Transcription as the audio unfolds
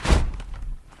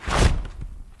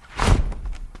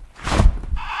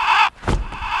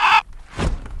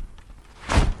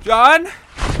John?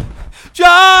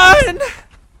 John!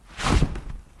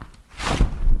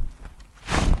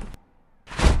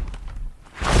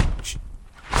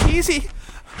 Cheesy,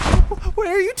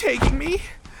 where are you taking me?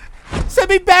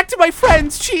 Send me back to my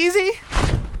friends, Cheesy!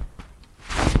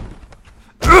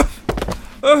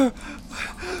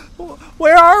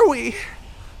 Where are we?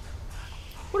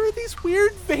 What are these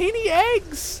weird veiny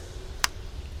eggs?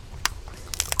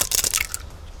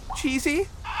 Cheesy,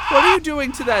 what are you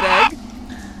doing to that egg?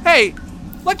 Hey,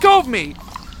 let go of me!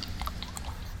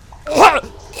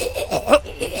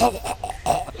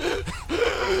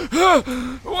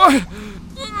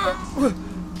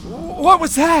 What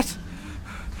was that?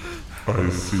 I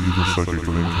see the psychic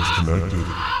link has connected,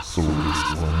 soulless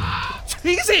one.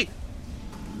 Cheesy!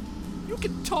 You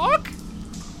can talk?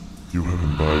 You have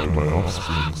imbibed my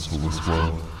offspring, soulless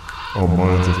one. Our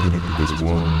minds are connected as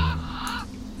one.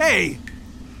 Hey!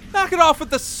 Knock it off with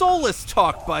the soulless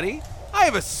talk, buddy. I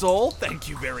have a soul, thank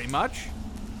you very much.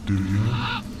 Do you?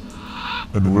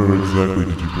 And where exactly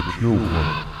did you procure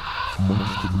one?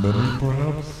 Amongst the many,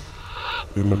 perhaps?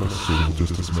 They lack a soul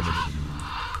just as much as you.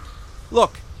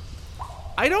 Look,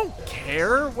 I don't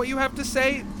care what you have to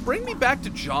say. Bring me back to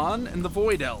John and the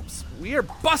Void Elves. We are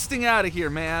busting out of here,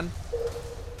 man.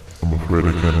 I'm afraid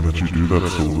I can't let you do that,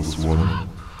 soulless one.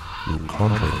 Your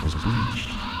contract was breached.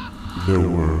 There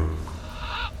were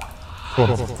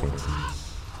consequences.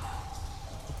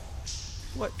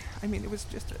 What? I mean, it was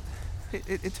just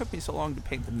it took me so long to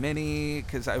paint the mini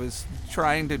because I was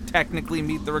trying to technically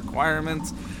meet the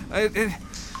requirements.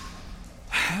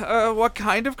 What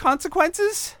kind of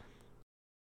consequences?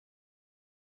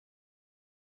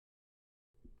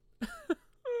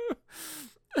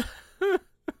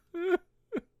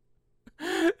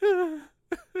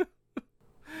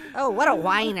 Oh, what a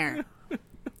whiner.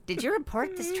 Did you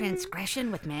report this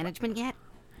transgression with management yet?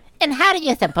 And how do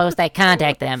you suppose I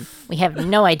contact them? We have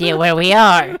no idea where we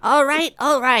are. All right.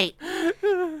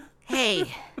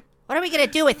 Hey, what are we gonna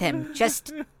do with him?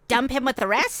 Just dump him with the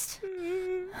rest?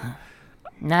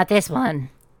 Not this one.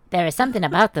 There is something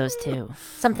about those two.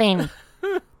 Something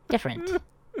different.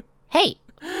 Hey,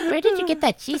 where did you get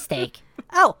that cheesesteak?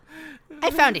 Oh, I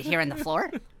found it here on the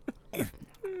floor.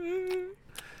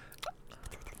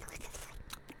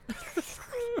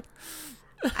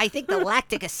 I think the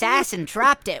lactic assassin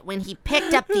dropped it when he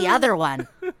picked up the other one.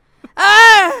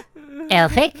 Ah!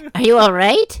 Elphick, are you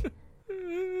alright?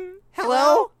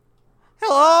 Hello?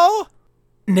 Hello?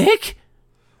 Nick?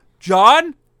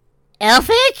 John?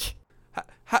 Elphick?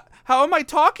 How am I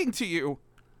talking to you?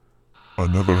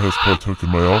 Another has partook in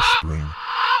my offspring.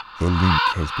 The link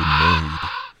has been made.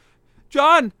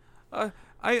 John,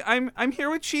 I'm here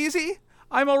with Cheesy.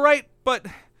 I'm alright, but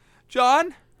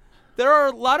John, there are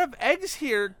a lot of eggs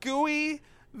here. Gooey,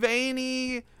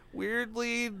 veiny,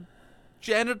 weirdly,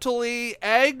 genitally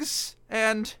eggs,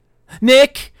 and...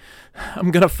 Nick!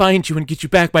 I'm gonna find you and get you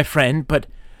back, my friend, but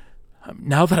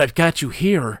now that I've got you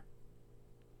here,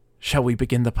 shall we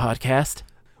begin the podcast?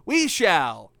 We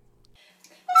shall.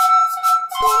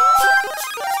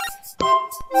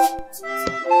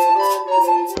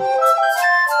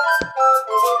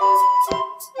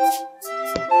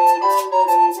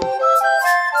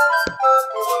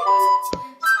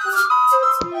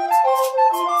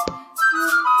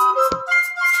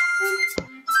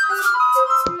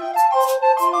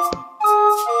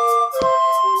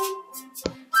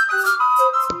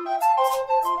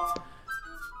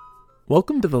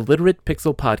 Welcome to the Literate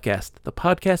Pixel Podcast, the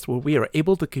podcast where we are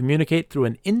able to communicate through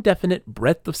an indefinite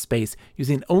breadth of space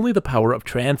using only the power of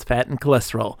trans fat and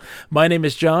cholesterol. My name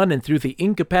is John, and through the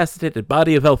incapacitated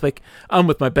body of Elphick, I'm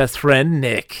with my best friend,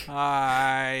 Nick.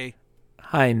 Hi.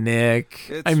 Hi, Nick.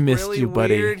 It's I missed really you,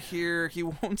 buddy. weird here. He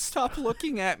won't stop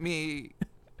looking at me.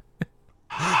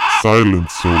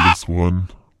 Silence, soulless one.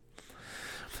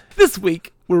 This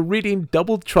week, we're reading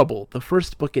Double Trouble, the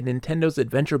first book in Nintendo's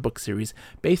adventure book series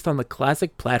based on the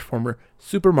classic platformer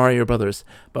Super Mario Bros.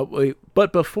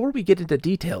 But before we get into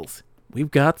details, we've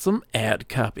got some ad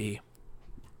copy.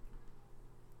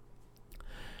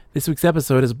 This week's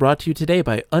episode is brought to you today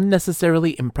by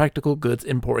Unnecessarily Impractical Goods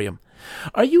Emporium.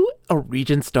 Are you a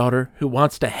regent's daughter who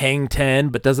wants to hang 10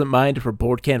 but doesn't mind if her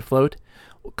board can't float?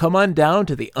 Well, come on down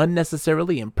to the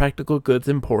Unnecessarily Impractical Goods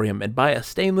Emporium and buy a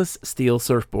stainless steel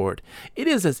surfboard. It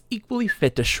is as equally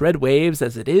fit to shred waves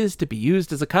as it is to be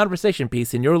used as a conversation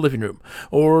piece in your living room,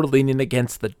 or leaning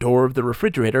against the door of the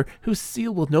refrigerator whose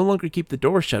seal will no longer keep the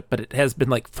door shut, but it has been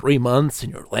like 3 months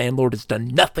and your landlord has done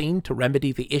nothing to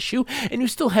remedy the issue, and you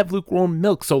still have lukewarm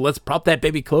milk, so let's prop that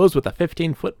baby closed with a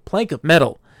 15-foot plank of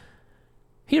metal.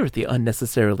 Here at the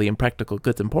Unnecessarily Impractical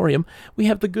Goods Emporium, we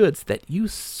have the goods that you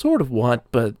sort of want,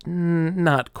 but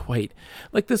not quite.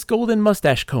 Like this golden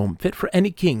mustache comb, fit for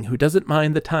any king who doesn't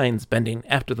mind the tines bending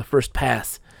after the first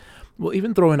pass. We'll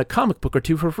even throw in a comic book or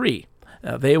two for free.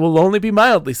 They will only be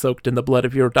mildly soaked in the blood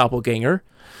of your doppelganger.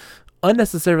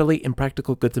 Unnecessarily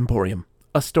Impractical Goods Emporium,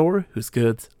 a store whose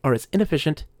goods are as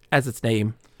inefficient as its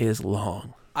name is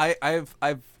long. I've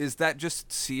is that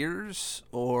just Sears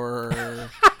or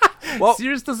well,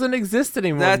 Sears doesn't exist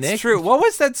anymore, that's Nick. true. What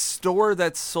was that store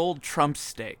that sold Trump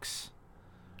steaks?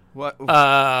 What? Oh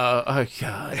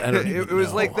God, I don't even It was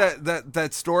know. like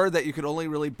that store that you could only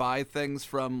really buy things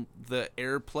from the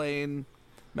airplane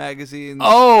magazines.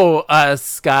 Oh,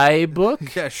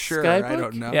 Skybook? Yeah, sure. Skybook? I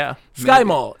don't know. Yeah. Maybe. Sky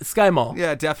Mall. Sky Mall.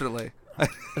 Yeah, definitely.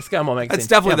 A Sky Mall magazine. That's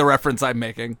definitely Yeah. the reference I'm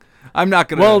making. I'm not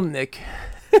gonna. Well, Nick.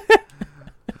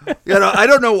 I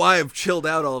don't know why I've chilled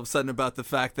out all of a sudden about the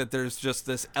fact that there's just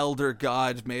this elder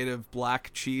god made of black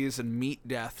cheese and meat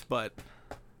death, but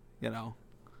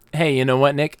Hey, you know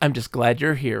what, Nick? I'm just glad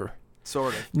you're here.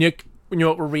 sort of. Nick, you know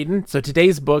what we're reading? So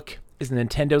today's book is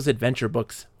Nintendo's Adventure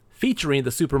Books, featuring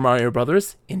the Super Mario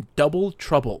Brothers in Double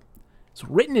Trouble. It's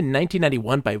written in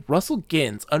 1991 by Russell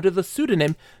Gins under the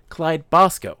pseudonym Clyde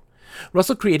Bosco.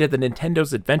 Russell created the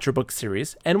Nintendo's Adventure Book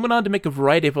series and went on to make a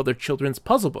variety of other children's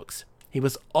puzzle books. He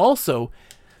was also,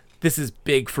 this is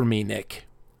big for me, Nick.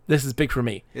 This is big for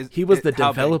me. He was the how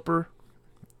big? developer,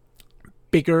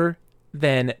 bigger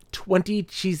than 20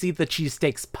 Cheesy the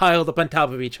Cheesesteaks piled up on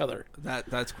top of each other.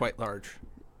 That's quite large.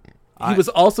 He was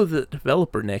also the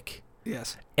developer, Nick,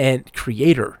 Yes. and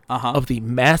creator Uh-huh. of the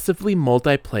massively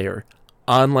multiplayer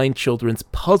online children's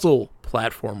puzzle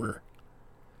platformer,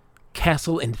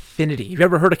 Castle Infinity. Have you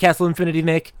ever heard of Castle Infinity,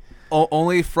 Nick?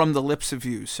 Only from the lips of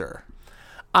you, sir.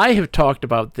 I have talked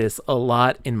about this a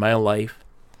lot in my life.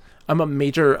 I'm a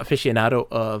major aficionado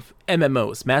of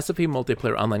MMOs, massively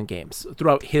multiplayer online games,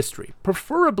 throughout history.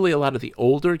 Preferably a lot of the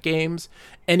older games,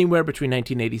 anywhere between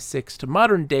 1986 to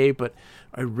modern day, but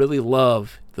I really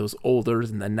love those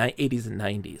olders in the 80s and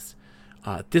 90s.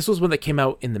 This was one that came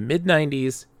out in the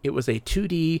mid-90s. It was a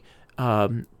 2D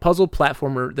puzzle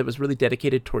platformer that was really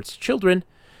dedicated towards children,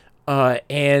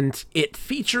 and it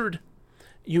featured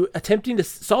you attempting to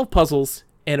solve puzzles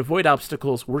and avoid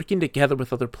obstacles, working together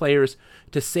with other players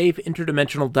to save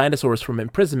interdimensional dinosaurs from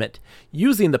imprisonment,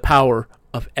 using the power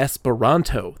of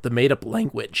Esperanto, the made-up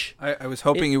language. I was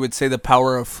hoping you would say the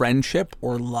power of friendship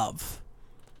or love.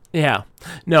 Yeah.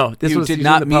 No, this You was did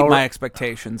using not the meet power. my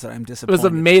expectations, and I'm It disappointed. was a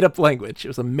made-up language.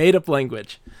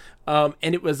 And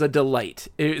it was a delight.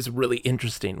 It was really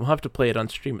interesting. We'll have to play it on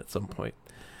stream at some point.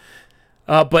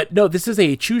 But no, this is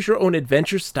a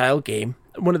choose-your-own-adventure style game.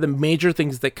 One of the major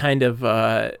things that kind of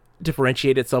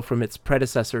differentiate itself from its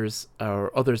predecessors or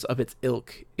others of its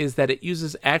ilk is that it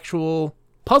uses actual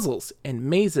puzzles and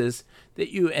mazes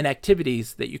and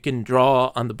activities that you can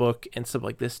draw on the book and stuff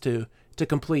like this to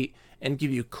complete and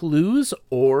give you clues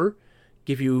or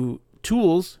give you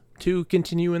tools to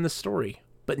continue in the story.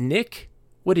 But Nick,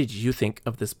 what did you think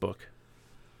of this book?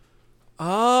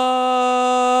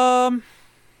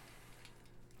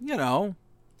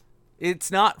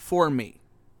 It's not for me.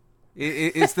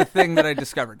 It's the thing that I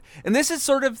discovered. And this is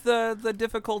sort of the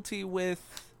difficulty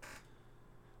with...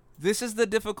 This is the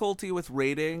difficulty with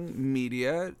rating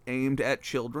media aimed at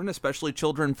children, especially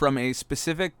children from a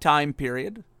specific time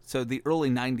period. So the early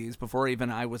 90s, before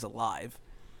even I was alive.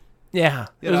 Yeah.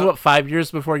 It You was, know? 5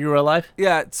 years before you were alive?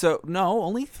 Yeah, so, no,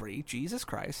 only 3. Jesus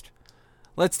Christ.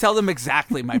 Let's tell them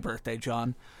exactly my birthday,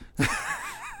 John.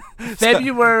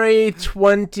 February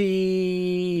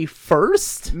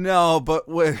 21st? No, but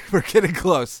we're getting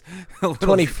close.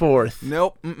 24th.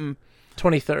 Nope.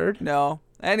 23rd? No.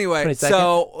 Anyway, 22nd?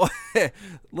 so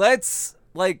let's,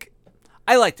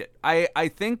 I liked it. I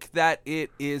think that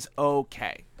it is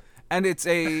okay. And it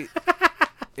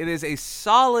is a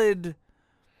solid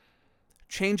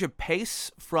change of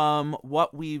pace from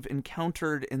what we've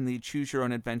encountered in the Choose Your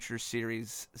Own Adventure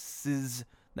series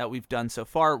that we've done so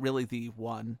far. Really, the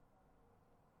one.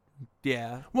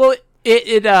 Yeah. Well,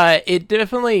 it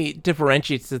definitely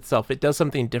differentiates itself. It does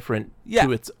something different Yeah.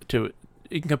 to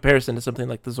in comparison to something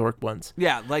like the Zork ones.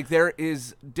 Yeah, there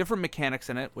is different mechanics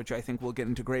in it, which I think we'll get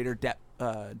into greater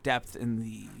depth in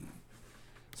the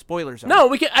spoiler zone.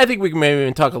 No, I think we can maybe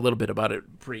even talk a little bit about it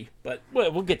but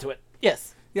we'll get to it.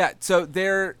 Yes. Yeah, so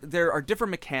there are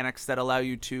different mechanics that allow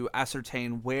you to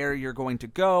ascertain where you're going to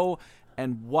go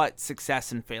and what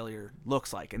success and failure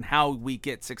looks like and how we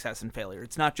get success and failure.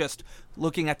 It's not just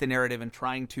looking at the narrative and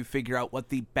trying to figure out what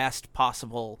the best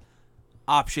possible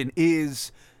option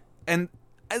is. And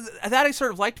that I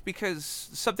sort of liked because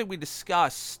something we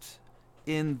discussed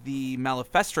in the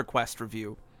Malifestra Quest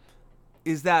review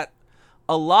is that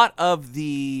a lot of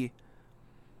it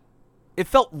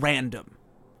felt random.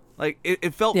 Like,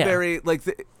 it felt very, like,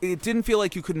 it didn't feel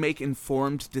like you could make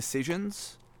informed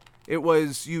decisions. It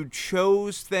was, you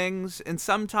chose things, and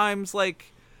sometimes,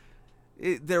 like,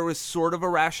 there was sort of a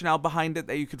rationale behind it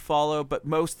that you could follow, but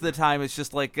most of the time it's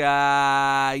just like, you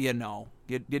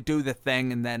do the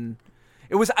thing, and then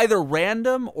it was either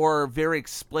random or very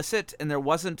explicit, and there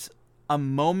wasn't a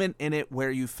moment in it where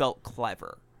you felt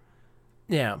clever.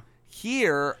 Yeah.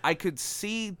 Here, I could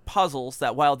see puzzles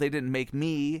that, while they didn't make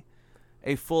me,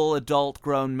 a full adult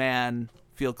grown man,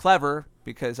 feel clever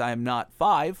because I am not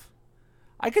 5,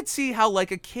 I could see how, like,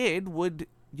 a kid would,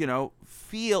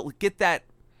 get that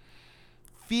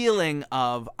feeling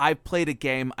of, I've played a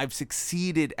game, I've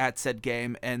succeeded at said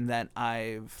game, and then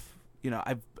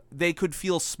they could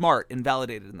feel smart and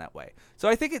validated in that way. So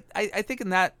I think I think in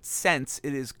that sense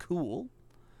it is cool.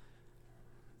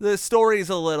 The story's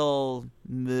a little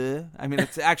meh. I mean,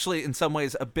 it's actually in some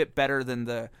ways a bit better than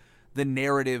the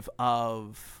narrative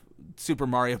of Super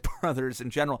Mario Brothers in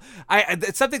general.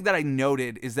 It's something that I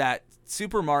noted is that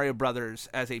Super Mario Brothers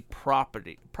as a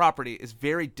property is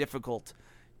very difficult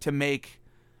to make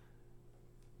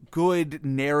good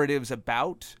narratives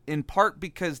about, in part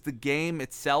because the game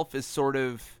itself is sort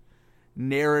of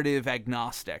narrative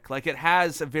agnostic. Like, it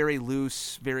has a very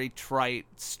loose, very trite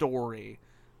story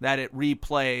that it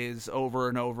replays over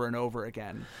and over and over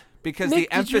again. Because Nick,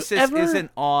 the emphasis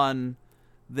isn't on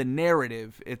the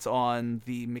narrative, it's on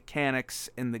the mechanics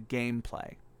and the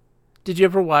gameplay. Did you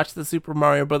ever watch the Super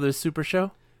Mario Brothers Super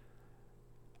Show?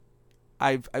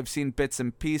 I've seen bits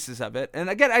and pieces of it. And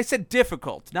again, I said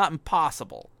difficult, not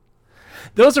impossible.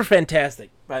 Those are fantastic,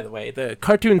 by the way. The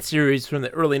cartoon series from the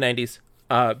early 90s,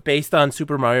 based on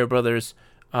Super Mario Brothers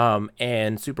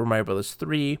and Super Mario Brothers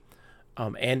 3,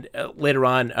 and later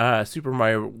on Super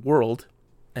Mario World.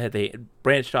 They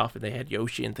branched off and they had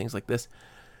Yoshi and things like this.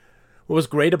 What was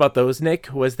great about those, Nick,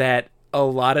 was that a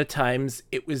lot of times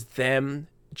it was them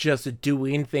just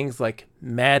doing things like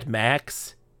Mad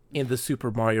Max in the Super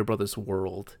Mario Brothers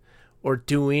world, or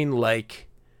doing like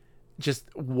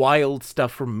just wild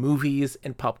stuff from movies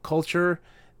and pop culture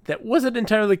that wasn't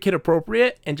entirely kid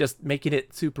appropriate, and just making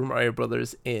it Super Mario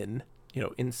Brothers in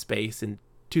space, in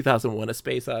 2001: A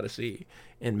Space Odyssey,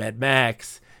 in Mad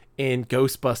Max, in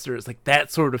Ghostbusters, like that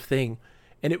sort of thing.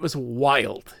 And it was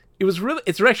wild.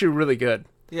 It's actually really good.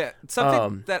 Yeah,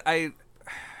 something that I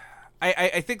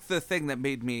think the thing that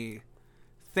made me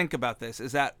think about this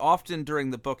is that often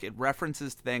during the book it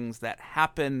references things that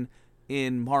happen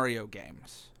in Mario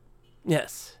games.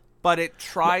 Yes. But it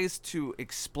tries to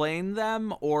explain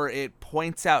them, or it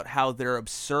points out how they're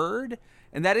absurd,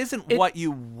 and that isn't what you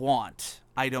want,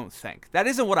 I don't think. That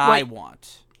isn't what I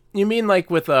want. You mean like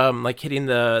with like hitting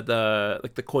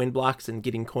the coin blocks and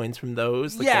getting coins from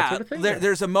those? Like that sort of thing?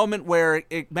 There's a moment where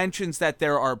it mentions that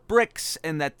there are bricks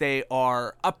and that they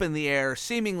are up in the air,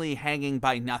 seemingly hanging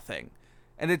by nothing.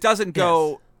 And it doesn't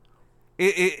go...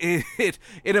 Yes.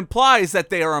 It implies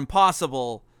that they are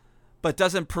impossible, but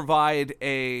doesn't provide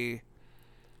a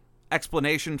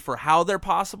explanation for how they're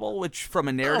possible, which from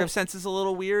a narrative sense is a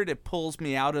little weird. It pulls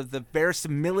me out of the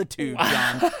verisimilitude,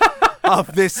 John,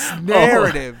 of this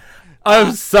narrative.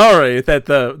 I'm sorry that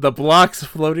the blocks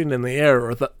floating in the air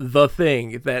are the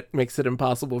thing that makes it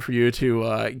impossible for you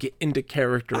to get into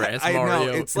character as Mario.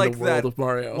 Know. It's in like the world that of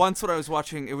Mario. Once when I was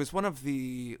watching, it was one of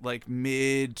the like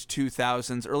mid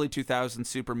 2000s, early 2000s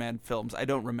Superman films. I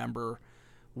don't remember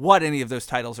what any of those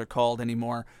titles are called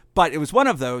anymore, but it was one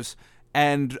of those.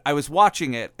 And I was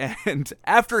watching it, and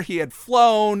after he had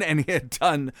flown and he had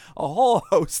done a whole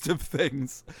host of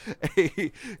things,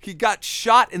 he got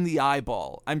shot in the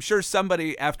eyeball. I'm sure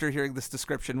somebody, after hearing this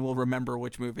description, will remember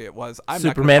which movie it was.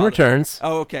 Superman Returns.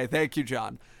 Oh, okay. Thank you,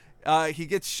 John. He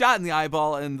gets shot in the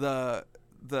eyeball, and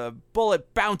the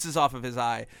bullet bounces off of his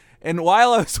eye. And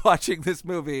while I was watching this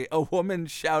movie, a woman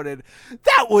shouted,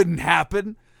 "That wouldn't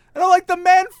happen!" And I'm like, the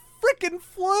man freaking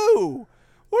flew!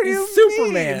 What do you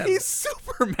Superman. mean? He's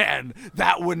Superman.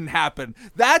 That wouldn't happen.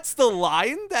 That's the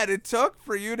line that it took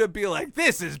for you to be like,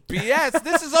 this is BS.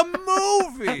 This is a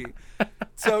movie.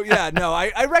 So, yeah, no,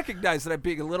 I recognize that I'm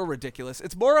being a little ridiculous.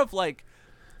 It's more of like,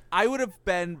 I would have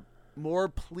been more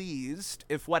pleased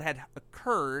if what had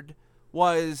occurred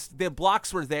was the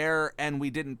blocks were there and we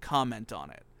didn't comment on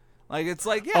it. Like, it's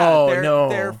like, yeah,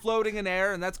 they're floating in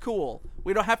air and that's cool.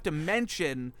 We don't have to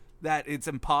mention that it's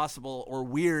impossible or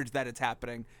weird that it's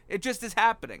happening. It just is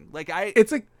happening. Like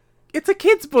It's a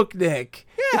kid's book, Nick.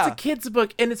 Yeah. It's a kid's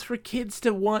book, and it's for kids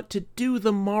to want to do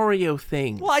the Mario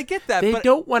thing. Well, I get that. They but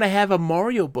don't want to have a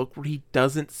Mario book where he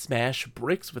doesn't smash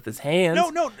bricks with his hands.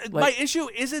 No. My issue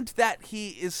isn't that he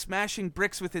is smashing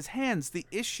bricks with his hands. The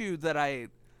issue that I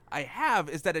have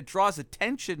is that it draws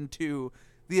attention to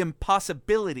the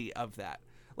impossibility of that.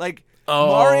 Like,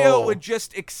 Mario would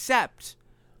just accept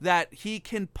that he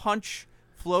can punch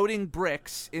floating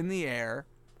bricks in the air,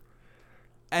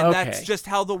 and that's just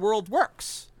how the world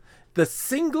works. The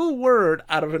single word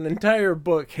out of an entire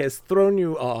book has thrown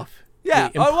you off. Yeah.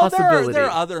 The impossibility. There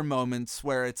are other moments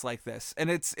where it's like this, and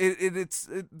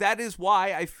that is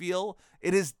why I feel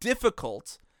it is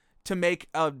difficult to make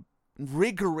a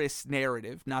rigorous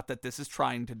narrative. Not that this is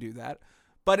trying to do that,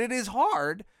 but it is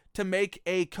hard to make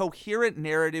a coherent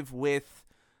narrative with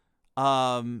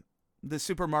the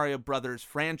Super Mario Brothers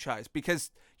franchise,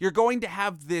 because you're going to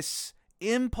have this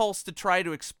impulse to try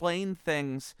to explain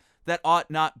things that ought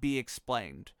not be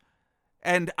explained.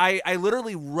 And I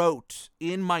literally wrote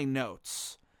in my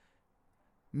notes,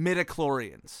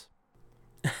 midichlorians.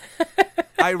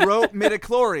 I wrote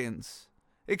midichlorians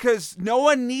because no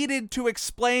one needed to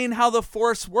explain how the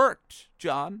Force worked,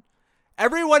 John.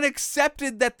 Everyone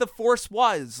accepted that the Force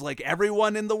was. Like,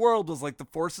 everyone in the world was like, the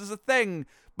Force is a thing.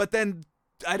 But then,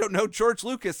 I don't know, George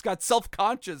Lucas got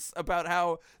self-conscious about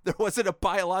how there wasn't a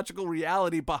biological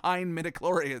reality behind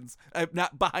midichlorians,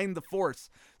 not behind the Force.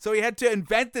 So he had to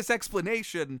invent this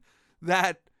explanation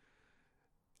that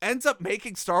ends up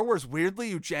making Star Wars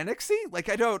weirdly eugenicsy. Like,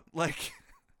 I don't, like,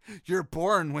 you're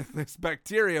born with this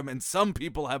bacterium and some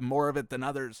people have more of it than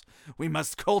others. We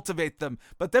must cultivate them.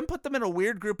 But then put them in a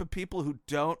weird group of people who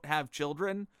don't have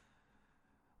children.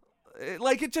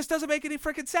 Like, it just doesn't make any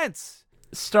freaking sense.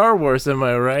 Star Wars, am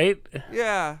I right?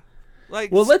 Yeah.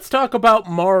 Like, well, let's talk about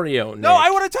Mario, Nick. No, I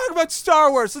want to talk about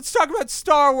Star Wars. Let's talk about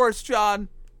Star Wars, John.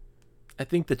 I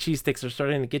think the cheese sticks are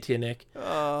starting to get to you, Nick.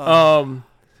 Yeah,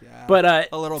 but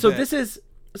a little so bit.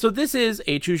 this is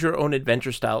a choose your own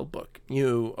adventure style book.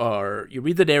 You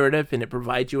read the narrative and it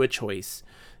provides you a choice.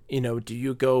 You know, do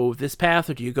you go this path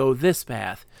or do you go this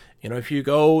path? You know, if you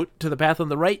go to the path on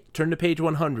the right, turn to page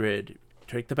 100.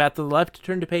 Take the path to the left,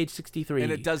 turn to page 63.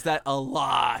 And it does that a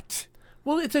lot.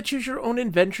 Well, it's a choose your own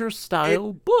adventure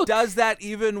style book. It does that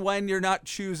even when you're not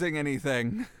choosing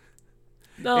anything.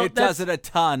 No, it does it a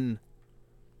ton.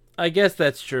 I guess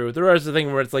that's true. There is a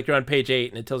thing where it's like you're on page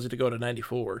 8 and it tells you to go to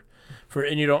 94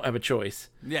 and you don't have a choice.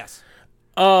 Yes.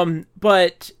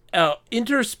 But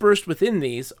interspersed within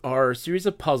these are a series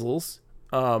of puzzles,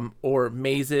 or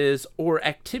mazes or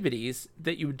activities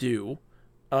that you do.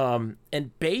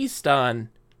 And based on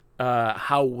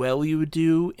how well you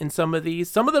do in some of these,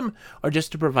 some of them are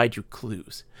just to provide you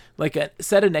clues, like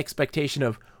set an expectation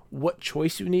of what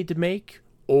choice you need to make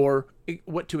or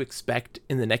what to expect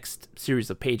in the next series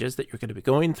of pages that you're going to be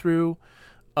going through.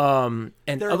 And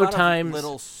there are other a lot times, of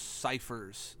little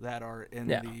ciphers that are in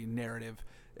the narrative.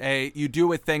 You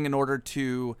do a thing in order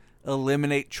to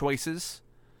eliminate choices,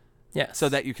 so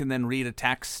that you can then read a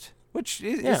text. Which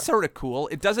is sort of cool.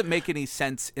 It doesn't make any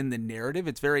sense in the narrative.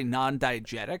 It's very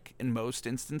non-diegetic in most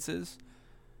instances.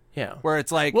 Yeah. Where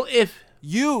it's like, well, if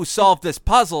you solve this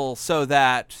puzzle so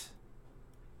that,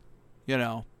 you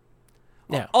know.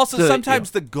 Yeah. Also, so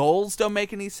sometimes the goals don't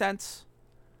make any sense.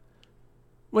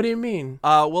 What do you mean?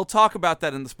 We'll talk about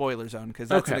that in the spoiler zone, because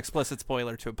that's an Okay. explicit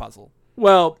spoiler to a puzzle.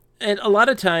 Well, and a lot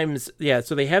of times,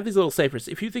 so they have these little ciphers.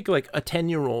 If you think like a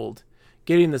 10-year-old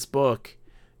getting this book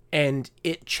and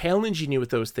it challenging you with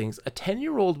those things, a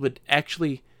 10-year-old would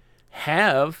actually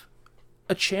have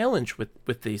a challenge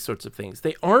with these sorts of things.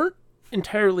 They aren't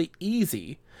entirely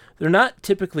easy. They're not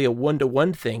typically a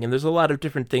one-to-one thing, and there's a lot of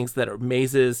different things that are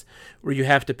mazes where you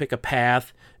have to pick a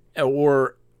path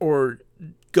or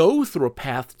go through a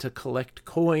path to collect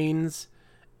coins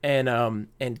and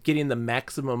getting the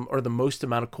maximum or the most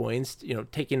amount of coins, you know,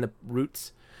 taking the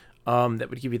routes that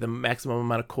would give you the maximum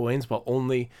amount of coins while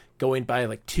only going by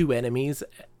like 2 enemies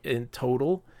in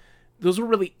total. Those were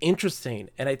really interesting,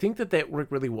 and I think that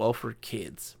worked really well for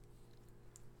kids.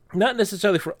 Not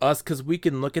necessarily for us, because we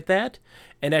can look at that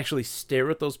and actually stare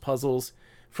at those puzzles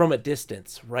from a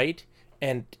distance, right?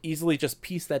 And easily just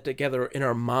piece that together in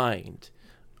our mind,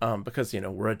 because, you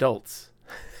know, we're adults.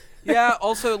 Yeah,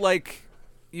 also, like,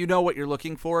 you know what you're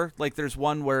looking for. Like, there's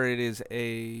one where it is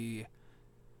a...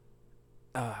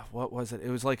 what was it? It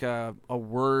was like a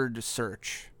word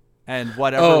search, and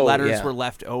whatever letters were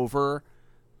left over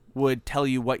would tell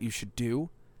you what you should do.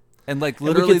 And like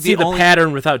literally, and we could see the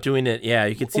pattern without doing it. Yeah,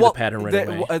 you can see the pattern right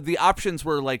away. The options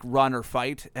were like run or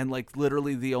fight, and like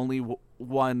literally the only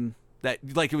one that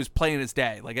like it was plain as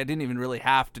day. Like I didn't even really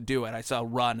have to do it. I saw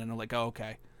run, and I'm like, oh,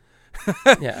 okay.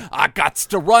 Yeah. I gots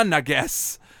to run, I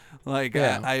guess. Like,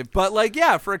 Yeah. but like,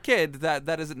 yeah, for a kid,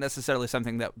 that isn't necessarily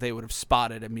something that they would have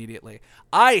spotted immediately.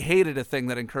 I hated a thing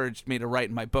that encouraged me to write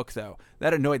in my book, though.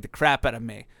 That annoyed the crap out of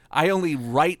me. I only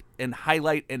write and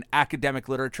highlight in academic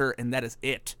literature, and that is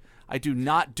it. I do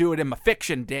not do it in my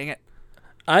fiction, dang it.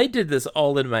 I did this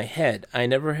all in my head. I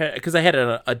never had, because I had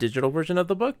a digital version of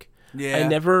the book. Yeah. I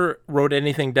never wrote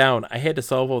anything down. I had to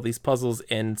solve all these puzzles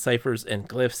and ciphers and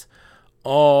glyphs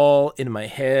all in my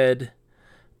head.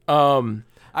 But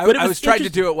I was trying to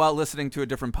do it while listening to a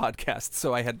different podcast,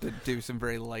 so I had to do some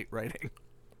very light writing.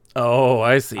 Oh,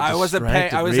 I see. I wasn't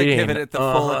Reading. giving it the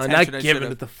full attention I Not giving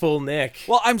should've. it the full nick.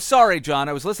 Well, I'm sorry, John.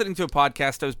 I was listening to a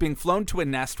podcast. I was being flown to a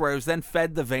nest where I was then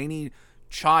fed the veiny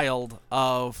child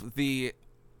of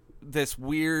this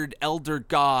weird elder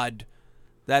god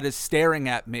that is staring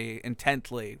at me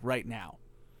intently right now.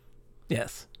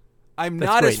 Yes. I'm That's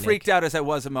not great, as freaked Nick. out as I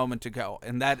was a moment ago,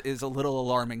 and that is a little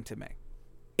alarming to me.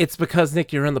 It's because,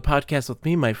 Nick, you're on the podcast with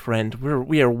me, my friend.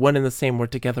 We are one and the same. We're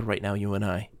together right now, you and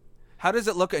I. How does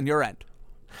it look on your end?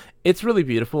 It's really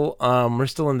beautiful. We're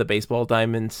still in the baseball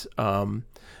diamonds.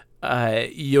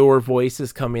 Your voice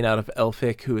is coming out of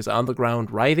Elphick, who is on the ground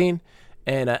writing,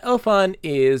 and Elfon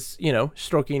is,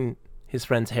 stroking his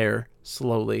friend's hair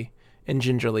slowly and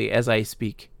gingerly as I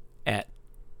speak at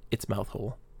its mouth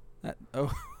hole.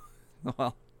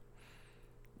 Well,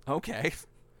 okay.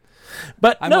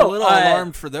 But I'm no, a little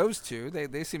alarmed for those two.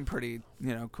 They seem pretty,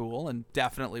 cool, and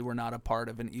definitely we're not a part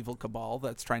of an evil cabal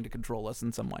that's trying to control us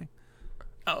in some way.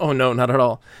 Oh, no, not at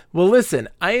all. Well, listen,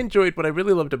 I enjoyed what I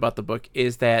really loved about the book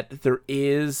is that there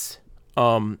is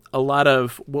a lot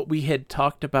of what we had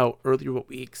talked about earlier, what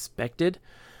we expected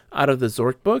out of the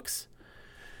Zork books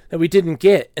that we didn't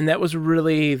get. And that was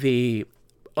really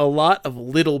a lot of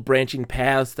little branching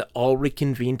paths that all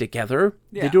reconvene together.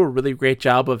 Yeah. They do a really great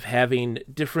job of having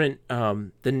different,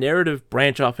 the narrative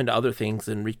branch off into other things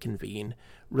and reconvene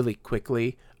really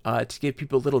quickly. To give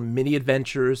people little mini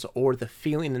adventures or the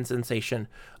feeling and sensation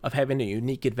of having a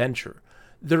unique adventure.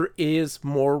 There is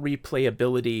more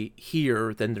replayability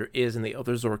here than there is in the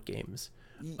other Zork games.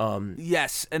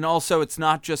 Yes, and also it's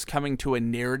not just coming to a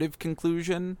narrative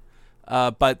conclusion,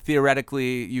 but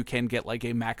theoretically you can get like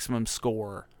a maximum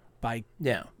score by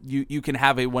you can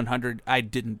have a 100. I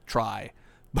didn't try,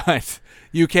 but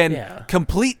you can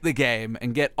complete the game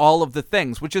and get all of the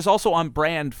things, which is also on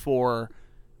brand for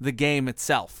the game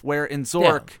itself, where in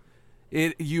Zork,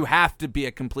 you have to be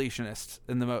a completionist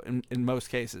in most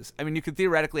cases. I mean, you could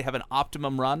theoretically have an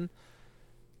optimum run,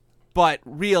 but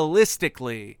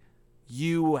realistically,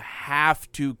 you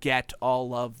have to get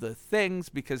all of the things,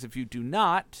 because if you do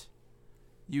not,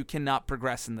 you cannot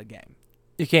progress in the game.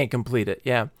 You can't complete it,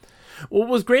 yeah. What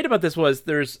was great about this was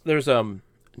there's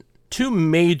two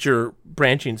major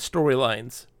branching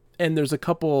storylines, and there's a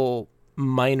couple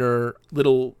minor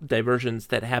little diversions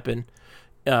that happen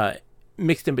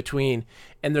mixed in between,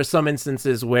 and there's some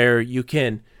instances where you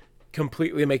can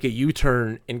completely make a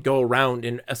U-turn and go around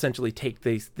and essentially take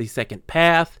the second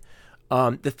path.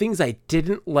 The things I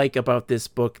didn't like about this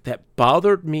book that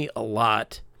bothered me a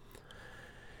lot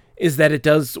is that it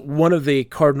does one of the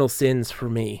cardinal sins for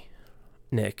me,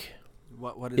 Nick.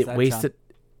 What is that, John?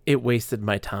 It wasted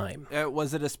my time.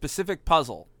 Was it a specific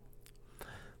puzzle?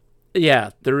 Yeah,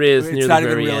 there is. It's near not the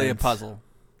even very really end. a puzzle.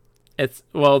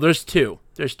 There's two.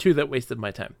 There's two that wasted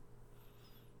my time.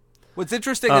 What's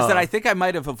interesting is that I think I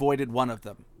might have avoided one of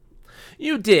them.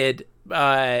 You did.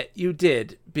 You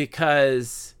did,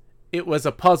 because it was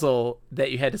a puzzle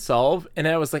that you had to solve, and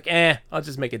I was like, I'll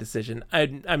just make a decision.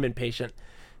 I'm impatient,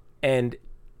 and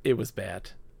it was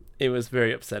bad. It was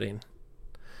very upsetting.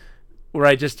 Where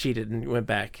I just cheated and went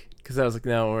back because I was like,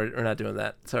 no, we're not doing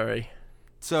that. Sorry.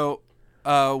 So,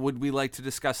 would we like to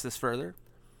discuss this further?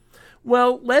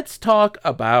 Well, let's talk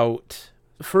about,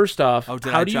 first off,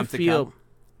 how do you feel?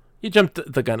 You jumped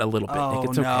the gun a little bit, Nick.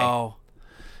 It's okay. No.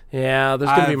 Yeah,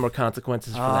 there's going to be more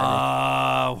consequences for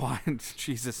that, Nick. Why?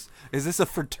 Jesus. Is this a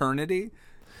fraternity?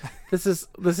 This is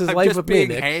I'm life just with me, being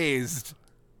Nick. hazed.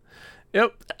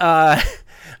 Yep.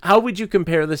 How would you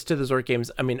compare this to the Zork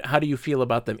games? I mean, how do you feel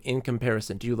about them in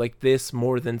comparison? Do you like this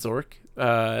more than Zork?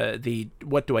 The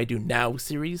What Do I Do Now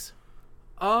series?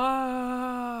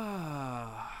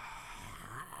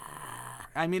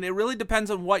 I mean, it really depends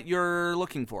on what you're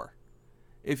looking for.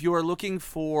 If you are looking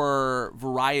for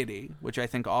variety, which I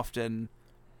think often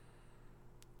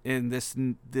in this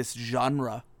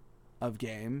genre of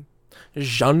game,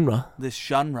 this genre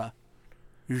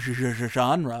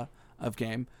of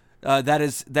game, that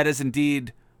is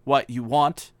indeed what you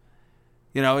want.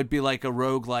 It'd be like a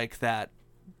roguelike that,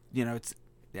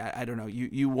 I don't know.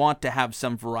 You want to have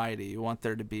some variety. You want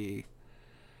there to be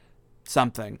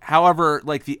something. However,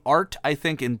 like the art, I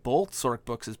think in both Zork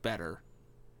books is better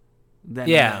than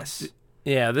this.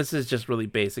 Yeah, this is just really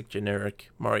basic, generic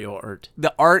Mario art.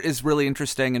 The art is really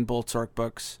interesting in both Zork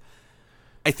books.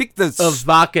 I think the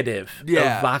Evocative.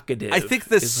 Yeah. Evocative. I think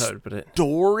the is how to put it.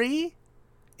 story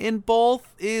in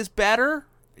both is better,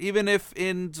 even if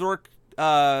in Zork,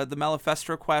 the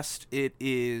Malifestro quest, it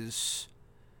is.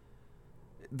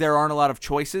 There aren't a lot of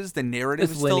choices. The narrative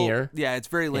It's is still linear. Yeah, it's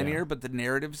very linear, Yeah. but the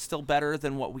narrative is still better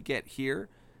than what we get here.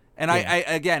 And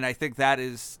Yeah. I think that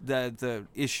is the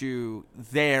issue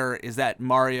there is that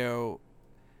Mario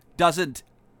doesn't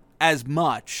as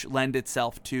much lend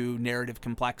itself to narrative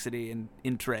complexity and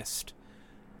interest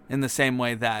in the same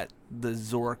way that the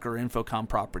Zork or Infocom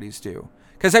properties do.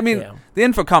 Because, I mean, Yeah. the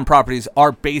Infocom properties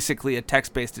are basically a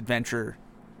text-based adventure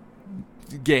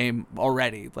game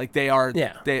already. Like, they are...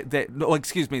 Yeah. They're...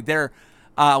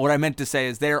 what I meant to say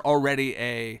is they're already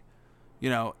a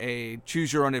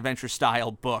choose-your-own-adventure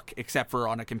style book, except for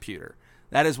on a computer.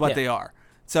 That is what Yeah. they are.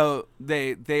 So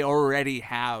they already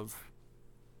have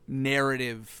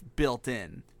narrative built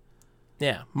in.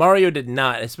 Yeah, Mario did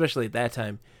not, especially at that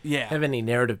time, Yeah. have any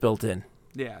narrative built in.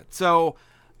 Yeah. So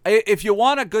if you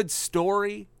want a good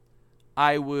story,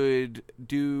 I would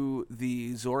do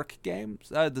the Zork games,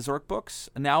 the Zork books.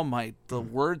 Now the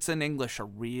words in English are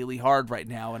really hard right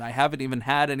now, and I haven't even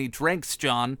had any drinks,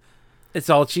 John. It's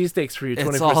all cheesesteaks for you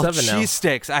It's all 24/7 now.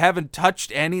 cheesesteaks. I haven't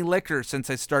touched any liquor since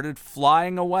I started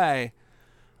flying away.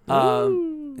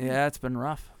 Yeah, it's been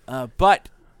rough. But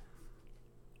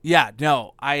yeah,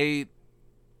 no, I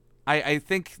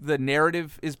think the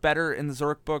narrative is better in the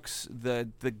Zork books. The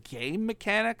game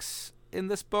mechanics in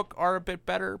this book are a bit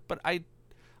better, but I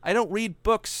don't read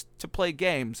books to play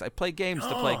games. I play games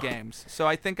to play games. So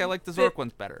I think I like the Zork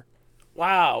ones better.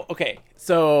 Wow. Okay,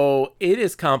 so it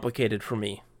is complicated for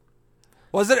me.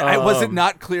 Was it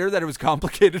not clear that it was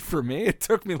complicated for me? It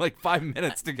took me like 5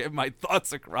 minutes to get my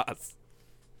thoughts across.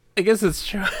 I guess it's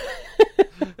true.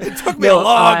 It took me a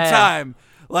long time.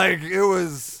 Like, it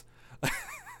was...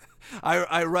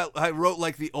 I wrote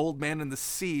like the old man in the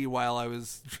sea while I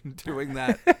was doing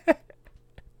that.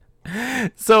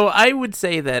 So I would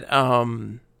say that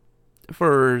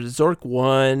for Zork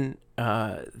 1,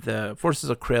 the Forces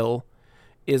of Krill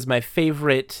is my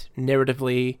favorite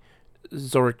narratively.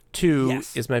 Zork 2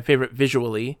 Yes. is my favorite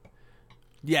visually.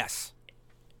 Yes.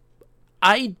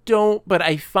 But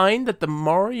I find that the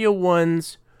Mario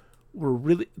ones were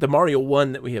really... The Mario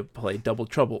 1 that we have played, Double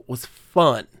Trouble, was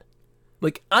fun.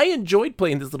 Like, I enjoyed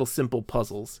playing these little simple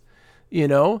puzzles. You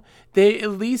know? They at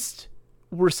least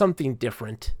were something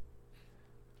different.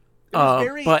 It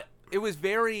was but it was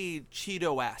very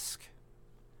Cheeto-esque.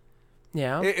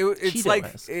 yeah, It's like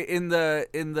Cheeto-esque.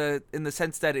 in the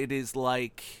sense that it is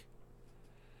like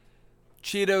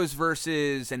Cheetos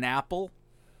versus an apple.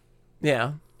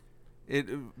 Yeah.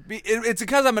 It's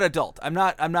because I'm an adult. I'm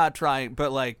not trying,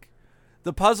 but like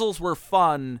the puzzles were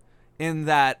fun in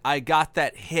that I got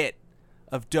that hit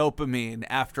of dopamine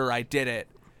after I did it.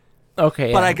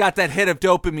 Okay. But yeah. I got that hit of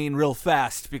dopamine real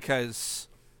fast because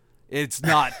it's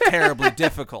not terribly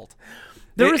difficult.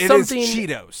 There is it something- is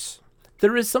Cheetos.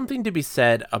 There is something to be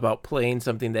said about playing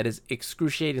something that is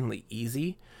excruciatingly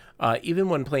easy. Even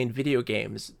when playing video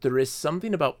games, there is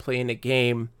something about playing a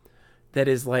game that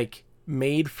is like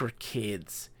made for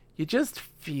kids. You just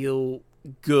feel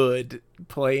good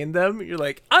playing them. You're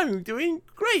like, I'm doing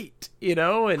great, you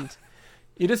know, and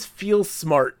you just feel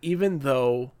smart, even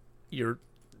though you're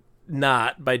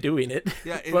not by doing it.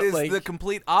 Yeah, it But, is like, the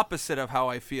complete opposite of how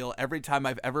I feel every time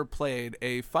I've ever played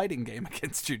a fighting game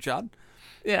against you, John.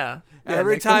 yeah.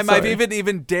 Every Nick, I'm time I've sorry.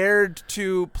 even dared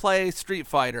to play Street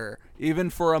Fighter,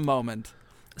 even for a moment.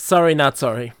 Sorry, not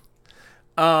sorry.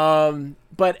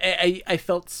 But I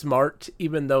felt smart,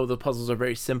 even though the puzzles are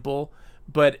very simple.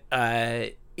 But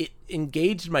it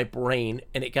engaged my brain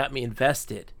and it got me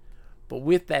invested. But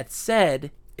with that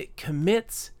said, it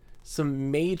commits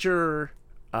some major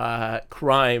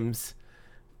crimes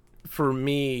for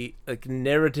me, like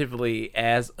narratively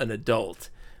as an adult.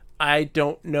 I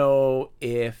don't know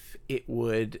if it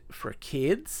would for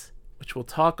kids, which we'll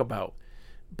talk about,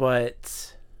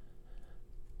 but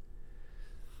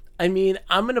I mean,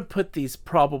 I'm going to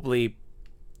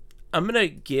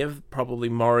give probably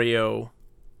Mario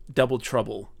Double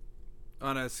Trouble.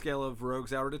 On a scale of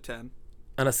Rogue's Hour to 10.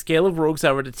 On a scale of Rogue's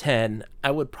Hour to 10, I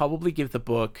would probably give the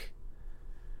book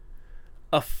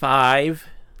a 5.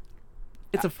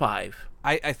 It's a 5.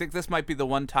 I think this might be the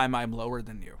one time I'm lower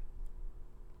than you.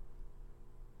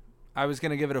 I was going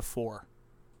to give it a 4.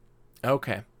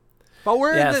 Okay. But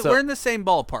we're Yeah, in the, so- we're in the same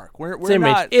ballpark. We're Same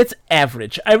not. range. It's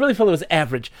average. I really felt it was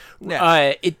average.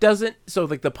 Yeah. It doesn't. So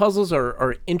like the puzzles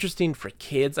are interesting for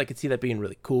kids. I could see that being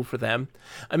really cool for them.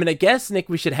 I mean, I guess Nick,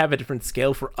 we should have a different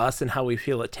scale for us and how we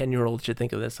feel a 10-year-old should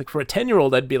think of this. Like for a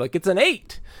 10-year-old, I'd be like, it's an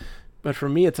 8, but for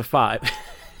me, it's a 5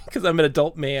 because I'm an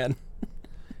adult man.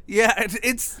 Yeah,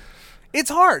 it's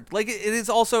hard. Like it is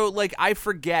also like I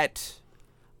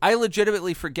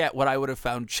legitimately forget what I would have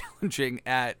found challenging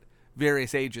at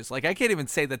various ages. Like I can't even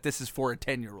say that this is for a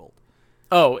 10-year-old.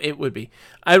 Oh, it would be.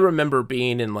 I remember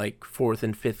being in like 4th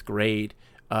and 5th grade,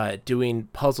 doing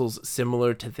puzzles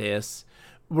similar to this,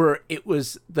 where it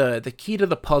was the key to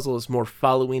the puzzle is more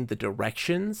following the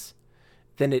directions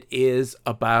than it is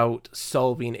about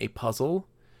solving a puzzle,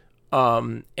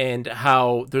 and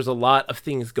how there's a lot of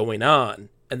things going on,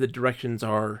 and the directions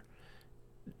are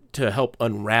to help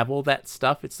unravel that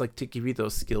stuff. It's like to give you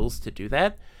those skills to do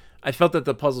that. I felt that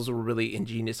the puzzles were really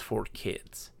ingenious for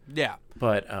kids. Yeah.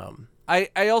 But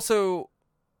I also,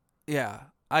 yeah,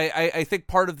 I think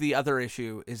part of the other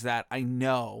issue is that I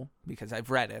know, because I've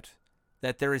read it,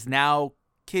 that there is now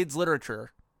kids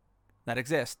literature that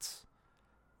exists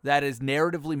that is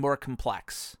narratively more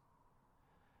complex.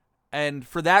 And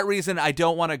for that reason, I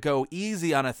don't want to go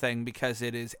easy on a thing because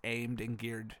it is aimed and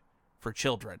geared for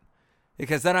children.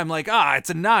 Because then I'm like, it's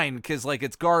a 9 because like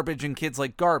it's garbage and kids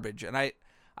like garbage. And I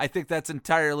think that's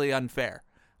entirely unfair.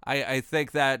 I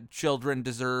think that children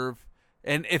deserve,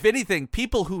 and if anything,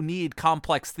 people who need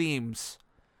complex themes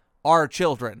are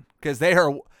children because they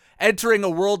are entering a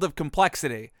world of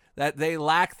complexity that they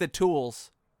lack the tools.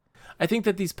 I think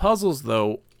that these puzzles,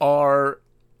 though, are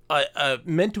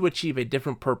meant to achieve a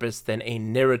different purpose than a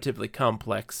narratively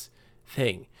complex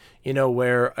thing. You know,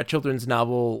 where a children's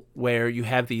novel where you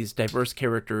have these diverse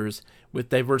characters with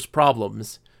diverse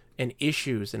problems and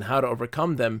issues and how to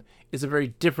overcome them is a very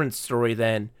different story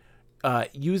than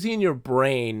using your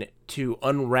brain to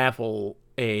unravel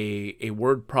a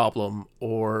word problem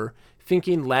or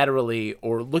thinking laterally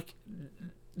or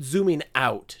zooming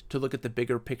out to look at the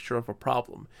bigger picture of a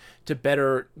problem to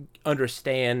better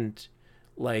understand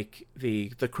like the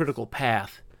critical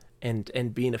path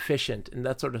and being efficient and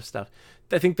that sort of stuff.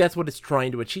 I think that's what it's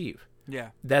trying to achieve. Yeah.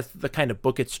 That's the kind of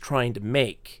book it's trying to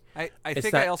make. I It's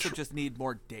think not I also just need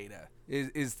more data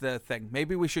is the thing.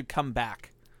 Maybe we should come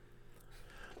back.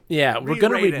 Yeah, we're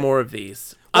going to Rewrite read it. more of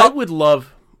these. Well- I would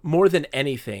love, more than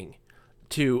anything,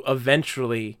 to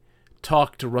eventually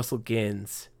talk to Russell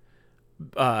Gins,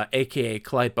 a.k.a.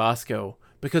 Clyde Bosco,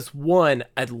 because, one,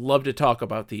 I'd love to talk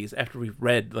about these after we've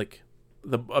read, like,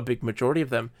 a big majority of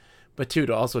them, but, two,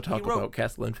 to also talk wrote- about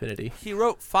Castle Infinity. He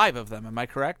wrote 5 of them. Am I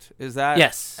correct? Is that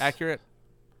Yes. accurate?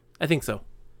 I think so.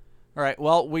 All right.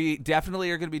 Well, we definitely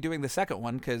are going to be doing the second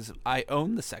one because I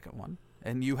own the second one,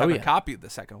 and you have a yeah. copy of the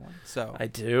second one. So I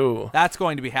do. that's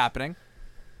going to be happening.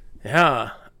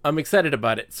 Yeah, I'm excited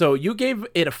about it. So you gave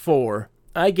it a 4,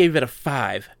 I gave it a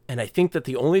 5, and I think that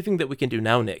the only thing that we can do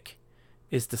now, Nick,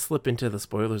 is to slip into the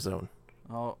spoiler zone.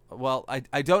 Oh well,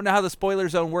 I don't know how the spoiler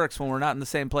zone works when we're not in the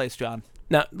same place, John.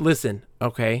 Now, listen,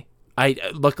 okay?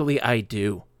 Luckily I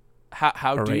do. How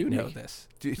All do right, you know Nick. this?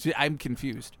 I'm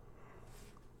confused.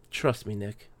 Trust me,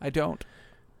 Nick. I don't.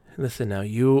 Listen now,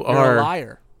 you You're are a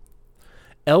liar.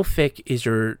 Elphick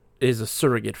is a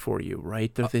surrogate for you,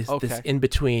 right? There's this okay. in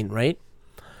between, right?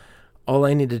 All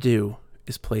I need to do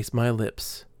is place my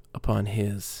lips upon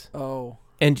his, Oh.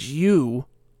 and you,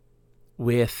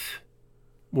 with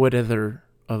what other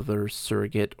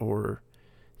surrogate or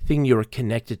thing you're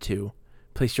connected to,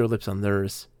 place your lips on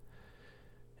theirs,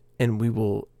 and we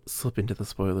will slip into the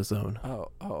spoiler zone.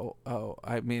 Oh.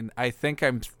 I mean, I think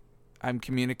I'm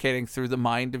communicating through the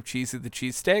mind of Cheesy the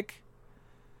Cheesesteak.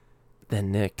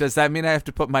 Then Nick, Does that mean I have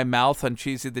to put my mouth on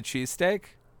Cheesy the Cheesesteak?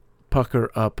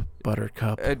 pucker up,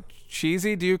 Buttercup.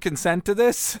 Cheesy, do you consent to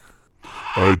this?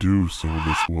 I do, so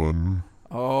this one.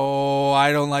 Oh,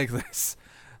 I don't like this.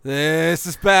 This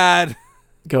is bad.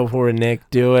 Go for it, Nick.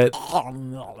 Do it.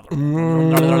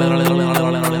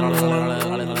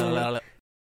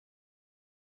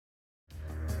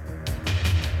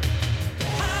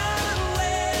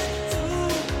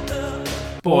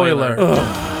 Spoiler.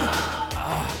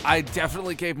 I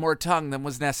definitely gave more tongue than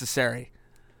was necessary.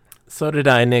 So did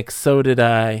I, Nick. So did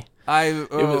I.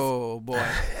 Boy.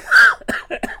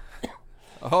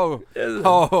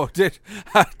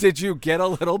 Did you get a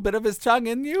little bit of his tongue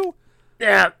in you?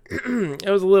 Yeah, it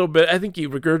was a little bit. I think you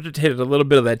regurgitated a little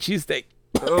bit of that cheesesteak.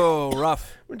 Oh,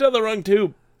 rough. We're down the wrong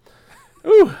tube.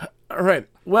 Ooh. All right.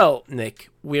 Well, Nick,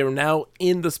 we are now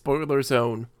in the spoiler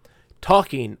zone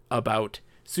talking about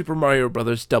Super Mario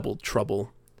Brothers Double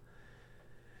Trouble.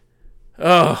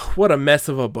 Oh, what a mess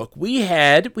of a book. We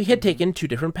had taken two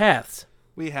different paths.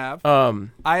 We have.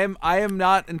 Um, I am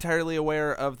not entirely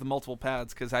aware of the multiple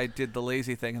paths because I did the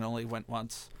lazy thing and only went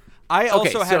once. I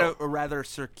also had a rather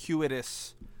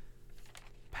circuitous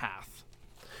path.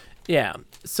 Yeah.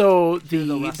 So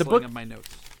The the book of my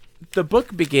notes. the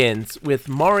book begins with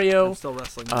Mario I'm still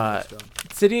wrestling my notes, John.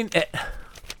 sitting at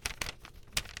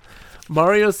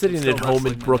Mario sitting still at home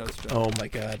in wrestling my Brooklyn. notes, John. Oh my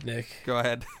God, Nick. Go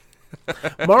ahead.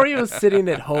 Mario's sitting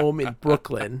at home in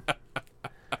Brooklyn,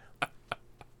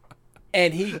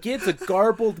 and he gets a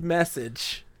garbled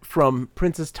message from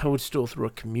Princess Toadstool through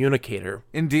a communicator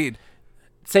Indeed.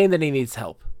 saying that he needs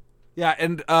help. Yeah,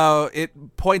 and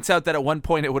it points out that at one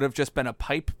point it would have just been a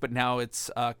pipe, but now it's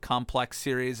a complex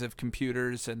series of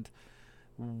computers and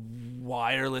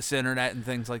wireless internet and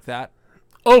things like that.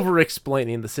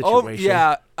 Over-explaining the situation. Oh,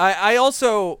 yeah. I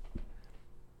also...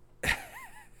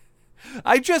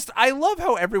 I love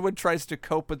how everyone tries to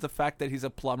cope with the fact that he's a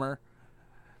plumber.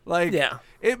 Like, Yeah.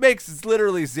 it makes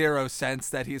literally zero sense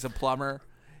that he's a plumber.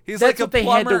 He's That's like what a they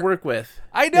plumber. had to work with.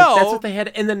 I Like, know. that's what they had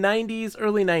in the 90s,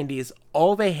 early 90s.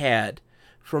 All they had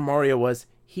for Mario was,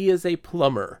 he is a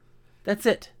plumber. That's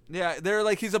it. Yeah, they're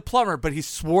like, he's a plumber, but he's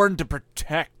sworn to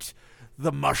protect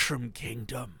the Mushroom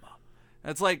Kingdom.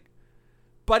 It's like,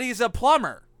 but he's a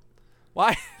plumber.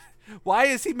 Why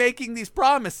is he making these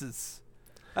promises?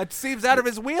 That seems out of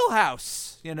his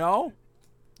wheelhouse, you know?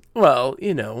 Well,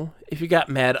 if you got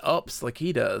mad ups like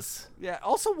he does. Yeah,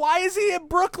 also, why is he in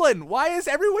Brooklyn? Why is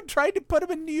everyone trying to put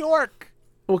him in New York?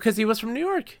 Well, because he was from New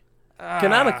York.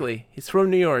 Canonically, he's from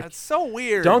New York. That's so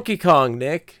weird. Donkey Kong,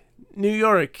 Nick. New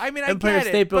York. I mean, I Empire get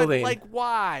State it, Building. but, like,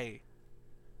 why?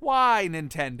 Why,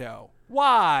 Nintendo?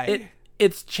 Why?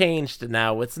 It's changed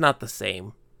now. It's not the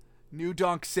same. New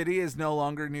Donk City is no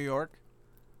longer New York?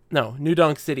 No, New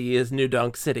Donk City is New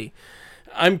Donk City.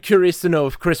 I'm curious to know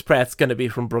if Chris Pratt's going to be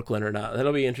from Brooklyn or not.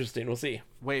 That'll be interesting. We'll see.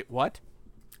 Wait, what?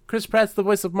 Chris Pratt's the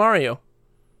voice of Mario.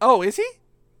 Oh, is he?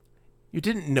 You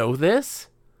didn't know this?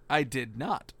 I did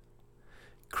not.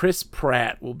 Chris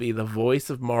Pratt will be the voice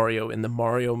of Mario in the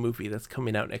Mario movie that's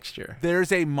coming out next year.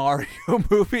 There's a Mario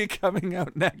movie coming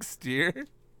out next year?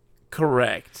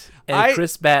 Correct. And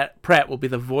Chris Pratt will be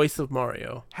the voice of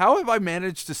Mario. How have I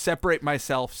managed to separate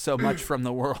myself so much from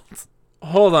the world?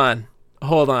 Hold on.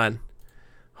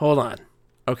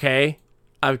 Okay?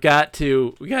 I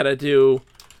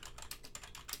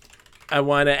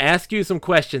want to ask you some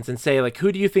questions and say, like,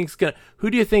 who do you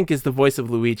think is the voice of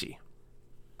Luigi?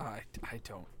 I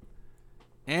don't.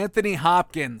 Anthony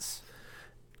Hopkins.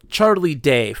 Charlie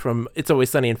Day from It's Always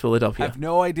Sunny in I Philadelphia. have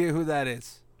no idea who that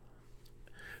is.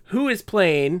 Who is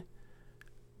playing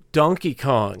Donkey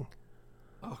Kong?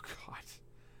 Oh,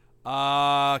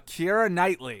 God. Keira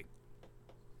Knightley.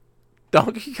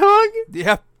 Donkey Kong?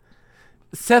 Yep.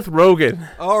 Seth Rogen.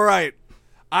 All right.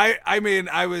 I mean,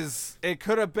 it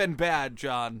could have been bad,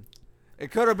 John.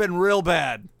 It could have been real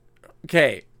bad.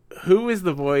 Okay, who is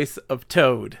the voice of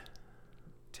Toad?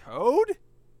 Toad?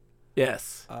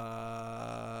 Yes.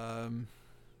 I'm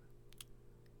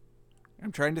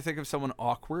trying to think of someone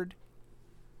awkward.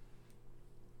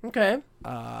 Okay.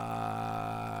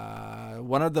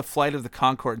 One of the Flight of the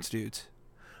Conchords dudes.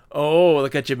 Oh,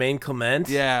 like a Jermaine Clement?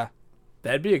 Yeah.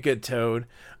 That'd be a good Toad.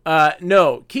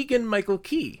 No, Keegan-Michael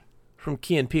Key from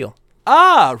Key and Peele.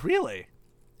 Ah, really?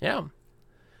 Yeah.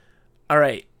 All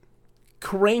right.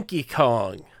 Cranky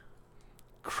Kong.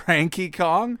 Cranky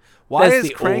Kong? Why That's is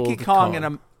the Cranky old Kong Kong. in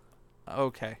a...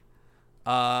 Okay.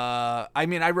 I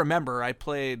mean, I remember I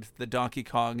played the Donkey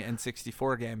Kong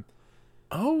N64 game.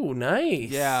 Oh, nice.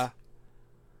 Yeah.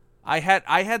 I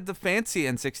had the fancy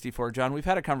N64, John. We've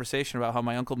had a conversation about how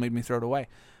my uncle made me throw it away.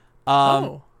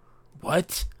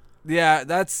 What? Yeah,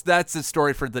 that's a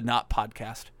story for the Not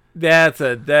podcast. That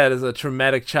is a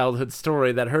traumatic childhood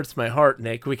story that hurts my heart,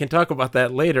 Nick. We can talk about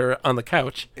that later on the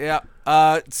couch. Yeah.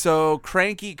 So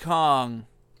Cranky Kong.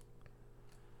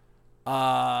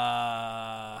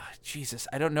 Jesus,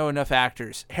 I don't know enough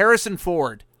actors. Harrison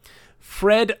Ford.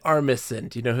 Fred Armisen.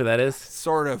 Do you know who that is?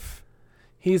 Sort of.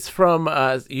 He's from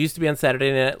he used to be on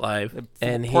Saturday Night Live,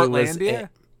 and he was Portlandia?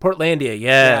 Portlandia.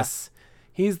 Yes,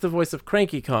 he's the voice of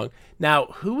Cranky Kong. Now,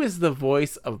 who is the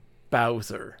voice of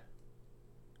Bowser?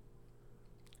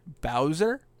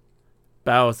 Bowser?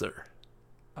 Bowser.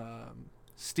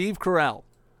 Steve Carell.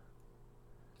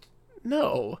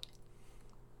 No.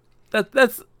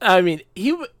 That's. I mean,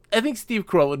 I think Steve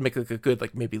Carell would make like a good,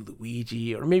 like maybe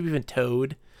Luigi or maybe even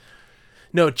Toad.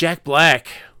 No, Jack Black.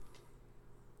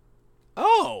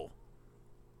 Oh.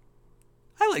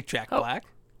 I like Jack Black.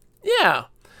 Yeah.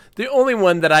 The only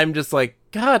one that I'm just like,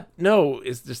 God, no,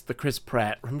 is just the Chris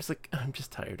Pratt. I'm just like, I'm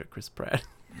just tired of Chris Pratt.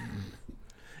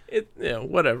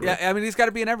 Whatever. Yeah, I mean, he's got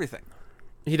to be in everything.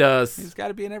 He does. He's got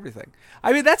to be in everything.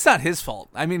 I mean, that's not his fault.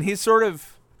 I mean, he's sort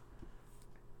of.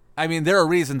 I mean, there are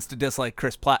reasons to dislike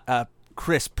Chris Pratt.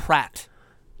 Chris Platt?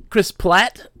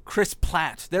 Chris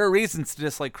Pratt. There are reasons to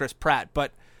dislike Chris Pratt,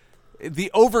 but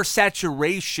the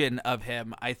oversaturation of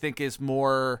him, I think, is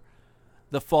more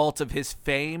the fault of his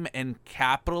fame and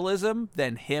capitalism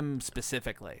than him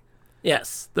specifically.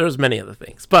 Yes, there's many other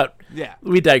things, but yeah,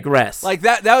 we digress. Like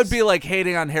that would be like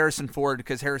hating on Harrison Ford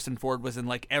because Harrison Ford was in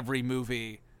like every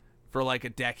movie for like a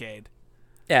decade.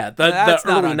 Yeah, the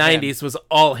early 90s was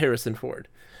all Harrison Ford.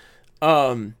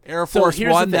 Air Force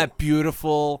One, that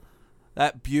beautiful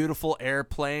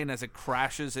airplane as it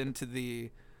crashes into the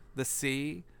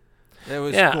sea. It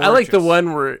was gorgeous. I like the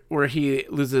one where he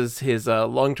loses his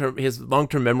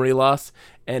long-term memory loss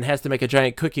and has to make a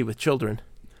giant cookie with children.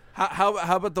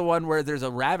 How about the one where there's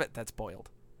a rabbit that's boiled?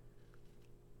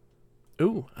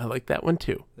 Ooh, I like that one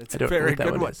too. That's a very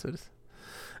good one.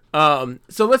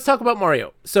 So let's talk about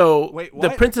Mario. So Wait,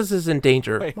 the princess is in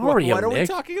danger. Wait, Mario, what are we Nick.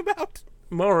 talking about?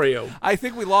 Mario. I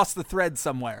think we lost the thread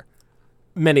somewhere.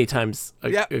 Many times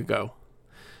ago.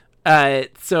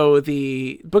 So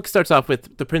the book starts off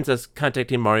with the princess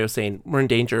contacting Mario saying, "We're in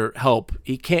danger, help."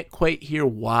 He can't quite hear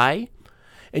why.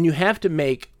 And you have to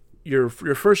make your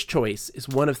first choice is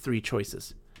one of three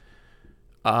choices.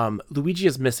 Luigi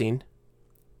is missing,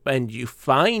 and you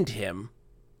find him.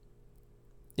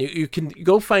 You can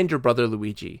go find your brother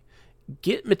Luigi,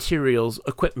 get materials,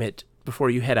 equipment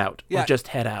before you head out, or just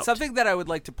head out. Something that I would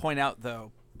like to point out,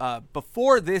 though,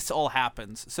 before this all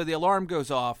happens, so the alarm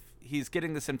goes off, he's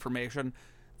getting this information.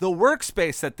 The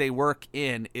workspace that they work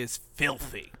in is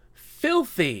filthy.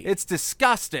 It's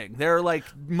disgusting. There are like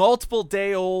multiple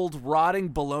day old rotting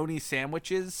bologna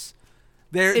sandwiches.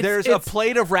 There's a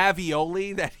plate of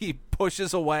ravioli that he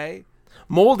pushes away.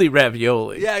 Moldy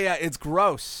ravioli. Yeah, it's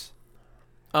gross.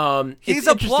 He's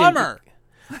a plumber.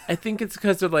 I think it's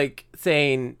because they're like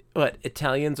saying what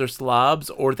Italians are slobs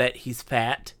or that he's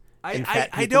fat.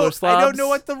 I don't know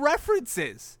what the reference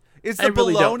is. Is the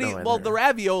bologna? Well, the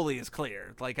ravioli is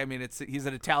clear. Like, I mean, he's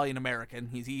an Italian American.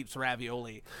 He eats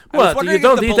ravioli. What? You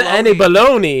don't eat any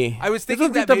bologna. I was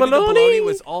thinking that maybe the bologna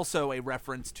was also a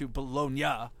reference to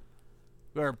Bologna,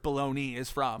 where bologna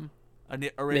is from.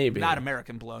 Maybe not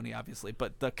American bologna, obviously,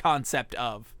 but the concept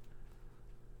of.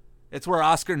 It's where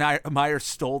Oscar Mayer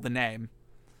stole the name.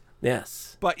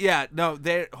 Yes. But yeah, no,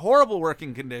 they're horrible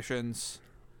working conditions.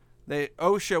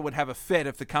 OSHA would have a fit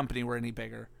if the company were any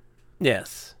bigger.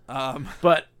 Yes.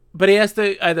 But he has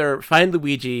to either find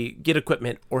Luigi, get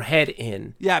equipment, or head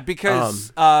in. Yeah,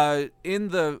 because in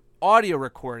the audio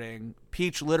recording,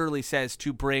 Peach literally says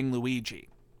to bring Luigi.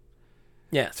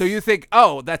 Yes. So you think,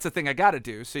 oh, that's the thing I got to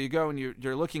do. So you go and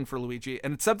you're looking for Luigi,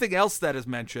 and it's something else that is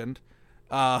mentioned.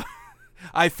 I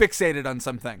fixated on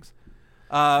some things.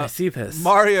 I see this.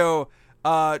 Mario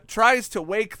tries to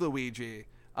wake Luigi,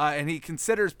 and he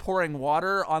considers pouring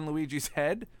water on Luigi's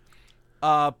head.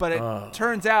 But it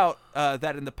turns out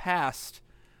that in the past,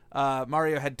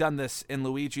 Mario had done this, and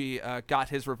Luigi got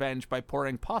his revenge by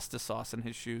pouring pasta sauce in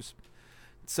his shoes.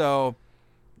 So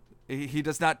he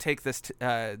does not take this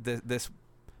this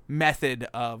method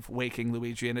of waking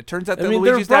Luigi, and it turns out that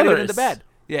Luigi's not even in the bed.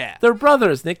 Yeah, they're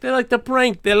brothers, Nick. They like to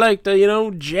prank. They like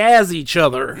to, jazz each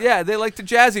other. Yeah, they like to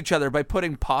jazz each other by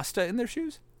putting pasta in their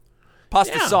shoes.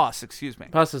 Pasta sauce, excuse me.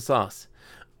 Pasta sauce.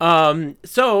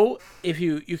 So if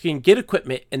you can get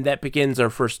equipment, and that begins our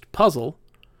first puzzle,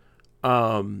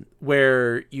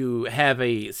 where you have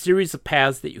a series of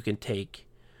paths that you can take,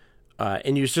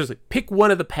 and you just pick one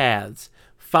of the paths,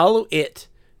 follow it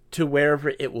to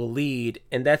wherever it will lead,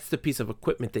 and that's the piece of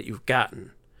equipment that you've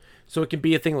gotten. So it can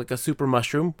be a thing like a super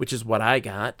mushroom, which is what I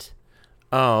got,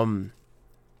 a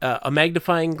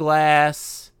magnifying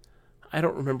glass. I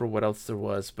don't remember what else there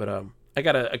was, but I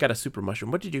got a super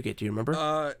mushroom. What did you get? Do you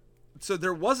remember? So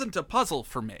there wasn't a puzzle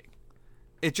for me.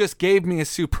 It just gave me a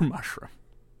super mushroom.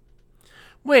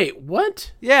 Wait,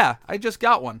 what? Yeah, I just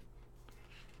got one.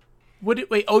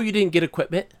 Wait, oh, you didn't get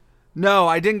equipment? No,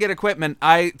 I didn't get equipment.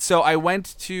 So I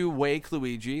went to wake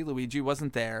Luigi. Luigi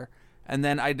wasn't there. And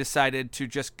then I decided to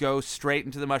just go straight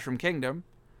into the Mushroom Kingdom.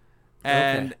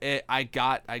 And I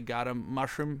got a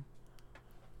mushroom.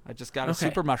 I just got a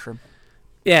super mushroom.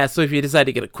 Yeah, so if you decide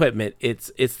to get equipment,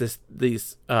 it's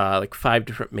these like 5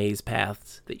 different maze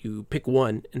paths that you pick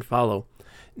one and follow.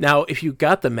 Now, if you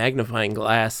got the magnifying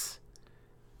glass,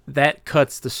 that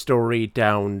cuts the story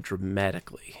down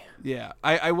dramatically. Yeah,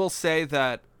 I will say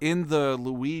that in the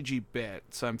Luigi bit,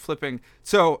 so I'm flipping.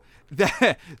 So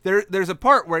there's a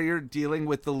part where you're dealing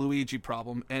with the Luigi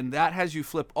problem, and that has you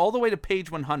flip all the way to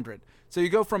page 100. So you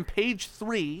go from page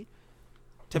 3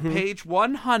 to page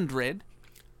 100.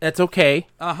 That's okay.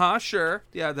 Sure.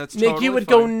 Yeah, that's Nick, totally you would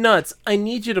fine. go nuts. I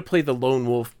need you to play the Lone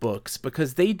Wolf books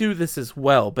because they do this as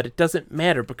well, but it doesn't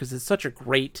matter because it's such a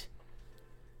great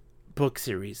book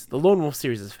series. The Lone Wolf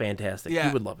series is fantastic. Yeah,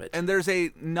 You would love it. And there's a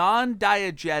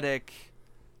non-diegetic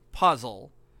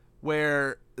puzzle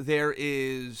where there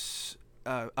is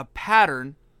a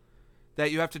pattern that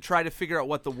you have to try to figure out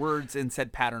what the words in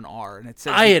said pattern are. And it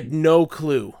says I had no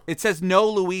clue. It says no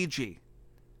Luigi.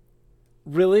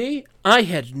 Really? I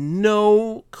had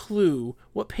no clue.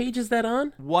 What page is that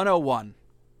on? 101.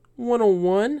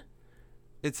 101?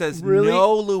 It says Really?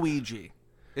 no Luigi.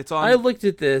 It's on. I looked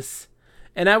at this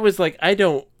and I was like, I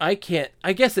can't.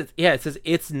 I guess it says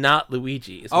it's not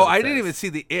Luigi. is what it I didn't says. even see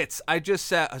the it's. I just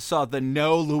saw the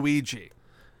no Luigi.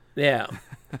 Yeah.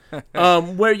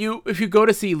 If you go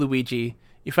to see Luigi,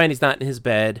 you find he's not in his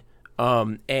bed,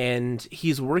 and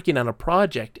he's working on a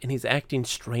project, and he's acting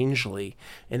strangely,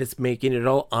 and it's making it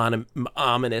all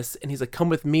ominous, and he's like, come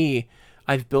with me,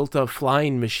 I've built a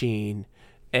flying machine,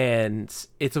 and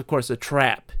it's, of course, a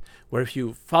trap, where if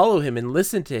you follow him and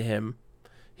listen to him,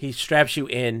 he straps you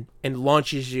in and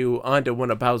launches you onto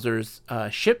one of Bowser's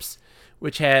ships,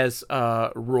 which has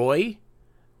Roy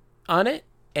on it,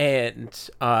 and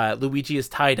Luigi is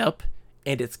tied up,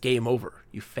 and it's game over.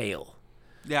 You fail.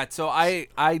 Yeah, so I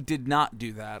did not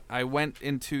do that. I went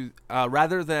into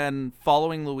rather than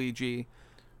following Luigi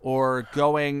or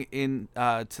going in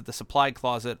to the supply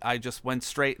closet, I just went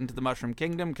straight into the Mushroom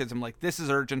Kingdom because I'm like, this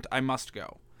is urgent. I must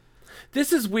go.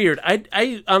 This is weird.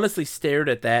 I honestly stared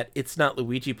at that It's Not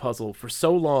Luigi puzzle for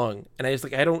so long, and I was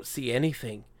like, I don't see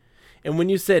anything. And when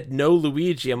you said no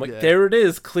Luigi, I'm like, there it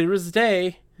is, clear as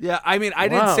day. Yeah, I mean, I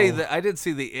Wow. didn't say that. I didn't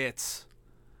see the it's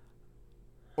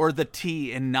or the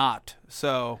T and not.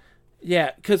 So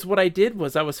Yeah, because what I did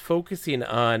was I was focusing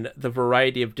on the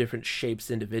variety of different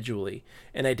shapes individually,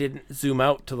 and I didn't zoom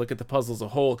out to look at the puzzle as a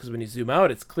whole, because when you zoom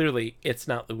out, it's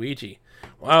not Luigi.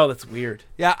 Wow, that's weird.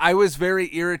 yeah, I was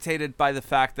very irritated by the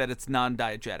fact that it's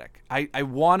non-diegetic. I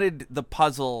wanted the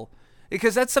puzzle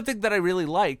because that's something that I really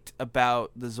liked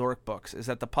about the Zork books is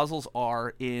that the puzzles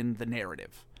are in the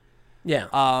narrative. Yeah.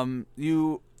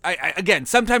 Again,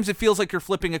 sometimes it feels like you're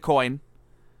flipping a coin,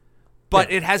 but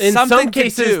Yeah. it has In something some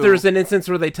cases, to do. there's an instance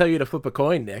where they tell you to flip a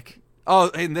coin, Nick. Oh,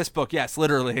 in this book, yes,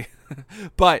 literally.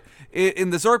 But in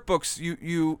the Zork books,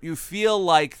 you feel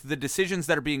like the decisions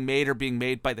that are being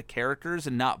made by the characters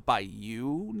and not by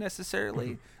you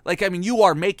necessarily. Like, I mean, you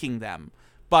are making them,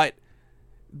 but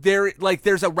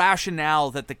there's a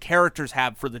rationale that the characters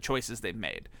have for the choices they've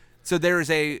made. So there is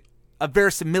a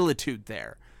verisimilitude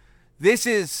there. There's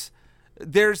this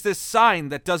sign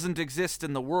that doesn't exist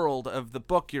in the world of the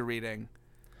book you're reading.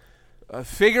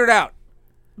 Figure it out.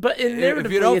 But narratively,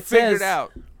 If you don't it figure says, it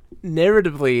out.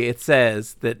 narratively, it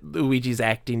says that Luigi's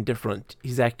acting different.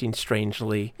 He's acting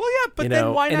strangely. Well, yeah, but you then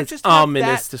know, why and not it's just have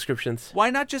ominous that? descriptions? Why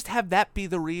not just have that be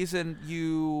the reason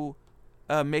you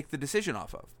make the decision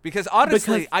off of? Because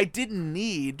honestly, I did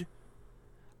not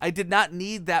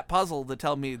need that puzzle to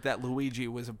tell me that Luigi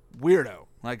was a weirdo.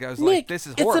 Like, I was like, Nick, this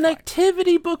is it's horrifying. an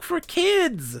activity book for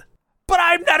kids. But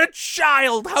I'm not a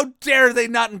child. How dare they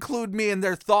not include me in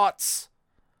their thoughts?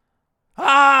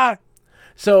 Ah!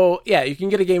 So, yeah, you can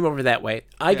get a game over that way.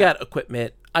 I got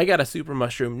equipment. I got a super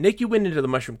mushroom. Nick, you went into the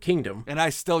Mushroom Kingdom. And I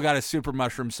still got a super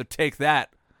mushroom, so take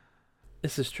that,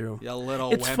 This is true. you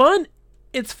little It's wimp. fun.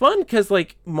 It's fun because,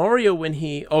 like, Mario, when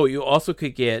he... Oh, you also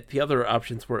could get... The other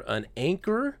options were an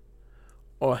anchor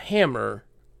or a hammer,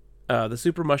 the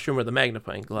super mushroom, or the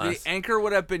magnifying glass. The anchor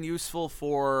would have been useful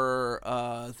for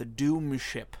the Doom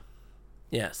ship.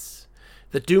 Yes.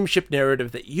 The Doom ship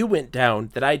narrative that you went down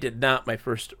that I did not my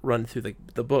first run through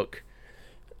the book.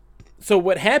 So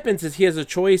what happens is he has a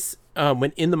choice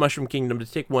when in the Mushroom Kingdom to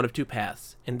take one of two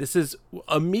paths. And this is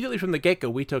immediately from the get-go,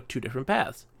 we took two different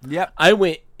paths. Yep. I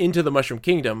went into the Mushroom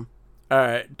Kingdom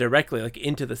directly, like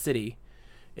into the city.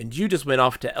 And you just went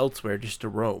off to elsewhere just to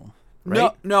roam,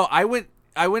 right? No, I went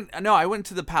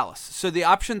to the palace. So the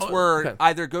options were okay.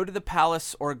 either go to the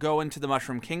palace or go into the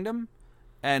Mushroom Kingdom.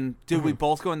 And did we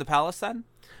both go in the palace then?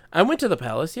 I went to the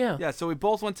palace, yeah. Yeah, so we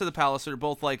both went to the palace. We were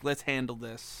both like, let's handle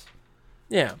this.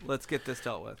 Yeah. Let's get this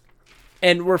dealt with.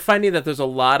 And we're finding that there's a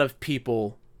lot of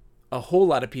people, a whole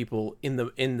lot of people in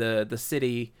the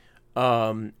city.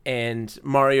 And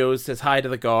Mario says hi to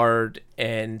the guard,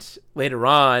 and later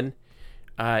on,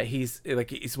 he's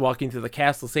walking through the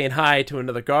castle saying hi to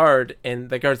another guard,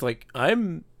 and the guard's like,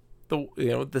 I'm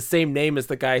the same name as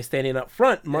the guy standing up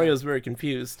front. Mario's very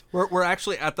confused. We're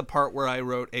actually at the part where I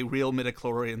wrote a real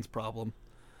midichlorians problem.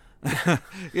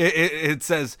 it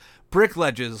says brick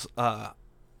ledges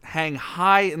hang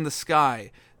high in the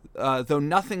sky. though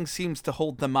nothing seems to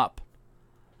hold them up.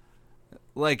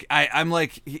 Like I'm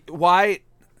like, why?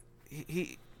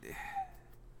 He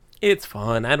It's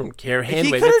fun. I don't care. he Handwave.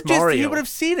 could It's have just Mario. he would have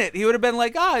seen it. He would have been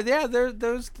like, yeah,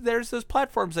 there's those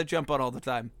platforms I jump on all the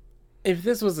time. If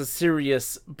this was a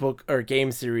serious book or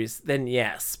game series, then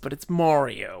yes. But it's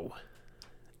Mario.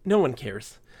 No one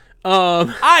cares.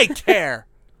 I care.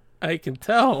 I can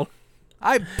tell.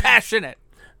 I'm passionate.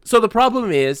 So the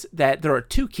problem is that there are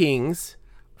two kings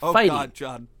Oh fighting. God,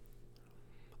 John.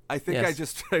 I think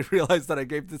Yes. I realized that I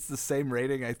gave this the same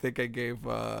rating I think I gave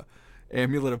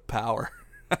Amulet of Power.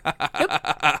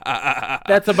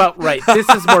 That's about right. This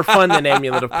is more fun than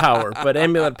Amulet of Power, but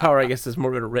Amulet of Power, I guess, is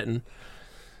more good written.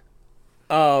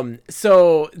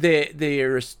 So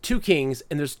there's two kings,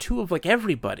 and there's two of like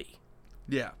everybody,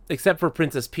 Yeah. except for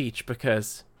Princess Peach,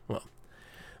 because well,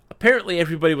 apparently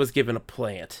everybody was given a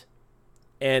plant,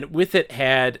 and with it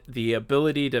had the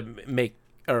ability to make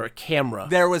or a camera.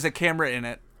 There was a camera in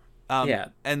it. Yeah.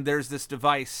 And there's this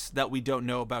device that we don't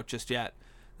know about just yet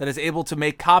that is able to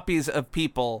make copies of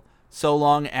people so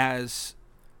long as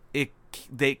it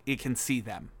can see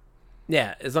them.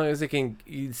 Yeah, as long as it can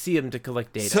see them to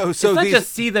collect data. So it's not these-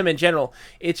 just see them in general.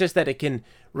 It's just that it can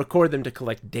record them to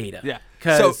collect data. Yeah.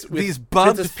 'Cause So with these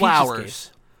bugged Princess Peach's flowers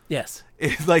case- yes.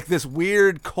 is like this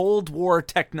weird Cold War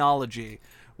technology,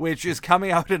 which is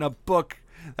coming out in a book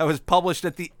that was published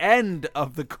at the end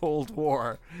of the Cold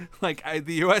War. Like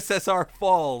the USSR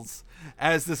falls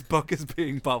as this book is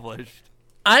being published.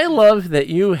 I love that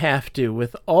you have to,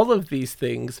 with all of these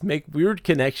things, make weird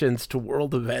connections to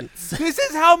world events. This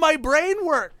is how my brain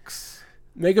works.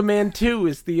 Mega Man 2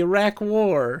 is the Iraq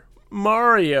War.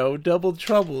 Mario Double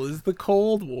Trouble is the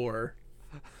Cold War.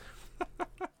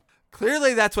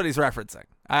 Clearly, that's what he's referencing.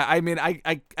 I mean,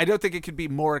 I don't think it could be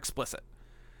more explicit.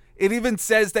 It even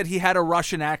says that he had a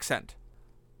Russian accent.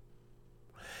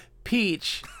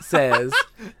 Peach says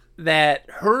that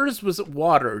hers was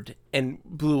watered and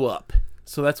blew up.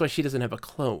 So that's why she doesn't have a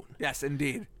clone. Yes,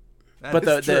 indeed. That But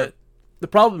is true. the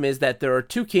problem is that there are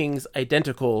two kings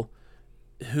identical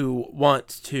who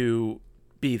want to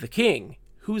be the king.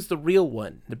 Who's the real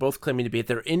one? They're both claiming to be it.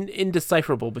 They're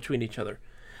indecipherable between each other.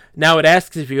 Now it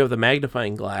asks if you have the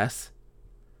magnifying glass.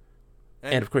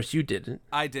 And of course you didn't.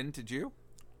 I didn't. Did you?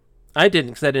 I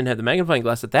didn't because I didn't have the magnifying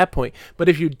glass at that point. But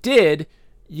if you did,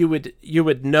 you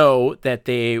would know that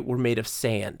they were made of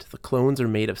sand. The clones are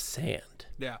made of sand.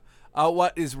 Yeah.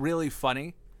 What is really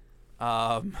funny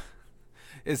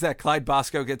is that Clyde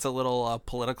Bosco gets a little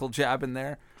political jab in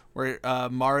there where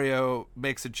Mario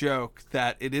makes a joke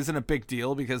that it isn't a big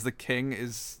deal because the king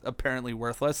is apparently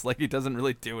worthless. Like, he doesn't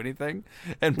really do anything.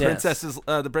 And Yes.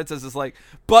 the princess is like,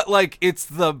 but, like, it's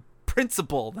the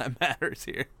principle that matters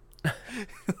here.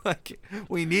 Like,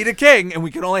 we need a king, and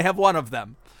we can only have one of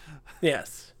them.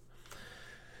 Yes.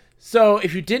 So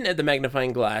if you didn't have the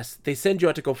magnifying glass, they send you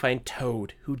out to go find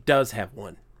Toad, who does have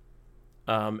one.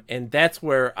 And that's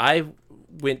where I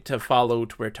went to follow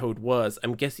to where Toad was.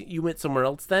 I'm guessing you went somewhere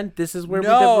else then? This is where we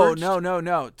diverged?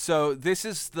 No. So this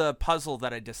is the puzzle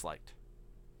that I disliked.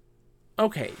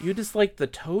 Okay, you disliked the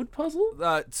Toad puzzle?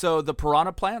 So the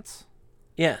piranha plants,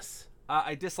 Yes.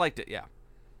 I disliked it, yeah.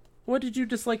 What did you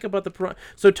dislike about the piranha?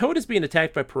 So Toad is being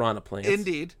attacked by piranha plants.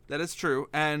 Indeed, that is true.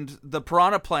 And the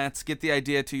piranha plants get the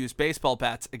idea to use baseball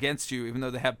bats against you, even though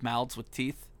they have mouths with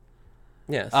teeth,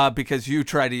 Yes. because you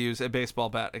try to use a baseball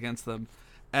bat against them.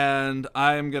 And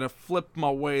I'm going to flip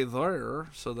my way there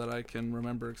so that I can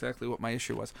remember exactly what my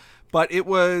issue was. But it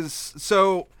was,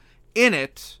 so in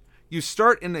it, you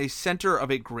start in the center of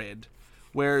a grid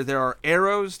where there are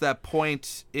arrows that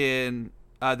point in,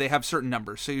 they have certain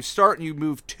numbers. So you start and you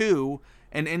move 2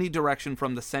 in any direction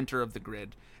from the center of the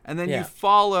grid. And then Yeah. you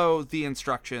follow the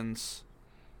instructions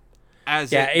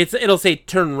as yeah, it'll say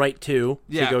turn right 2, so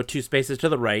Yeah. you go 2 spaces to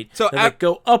the right. So then like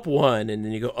go up 1, and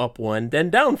then you go up 1,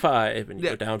 then down 5, and you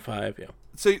Yeah. go down 5. Yeah.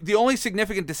 So the only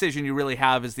significant decision you really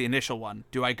have is the initial one.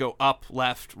 Do I go up,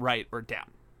 left, right, or down?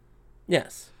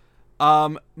 Yes.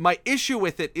 My issue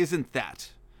with it isn't that,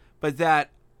 but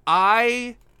that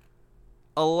I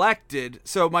elected,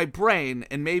 so my brain,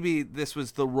 and maybe this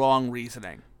was the wrong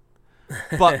reasoning,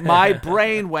 but my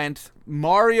brain went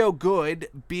Mario good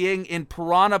being in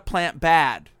Piranha Plant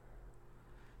bad.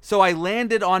 So I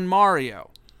landed on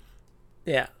Mario,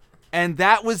 Yeah. and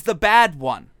that was the bad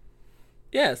one.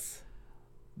 Yes.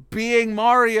 Being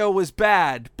Mario was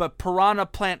bad, but Piranha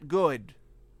Plant good.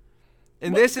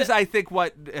 And this is, I think,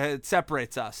 what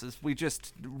separates us, is we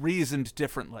just reasoned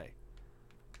differently.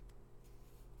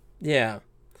 Yeah.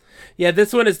 Yeah,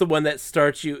 this one is the one that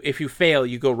starts you. If you fail,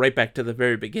 you go right back to the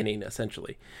very beginning,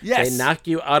 essentially. Yes. They knock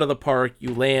you out of the park,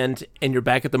 you land, and you're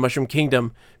back at the Mushroom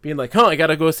Kingdom, being like, I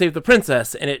gotta go save the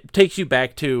princess. And it takes you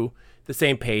back to the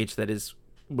same page that is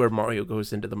where Mario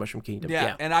goes into the Mushroom Kingdom.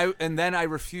 Yeah, and then I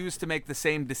refused to make the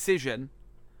same decision,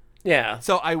 Yeah.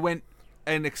 so I went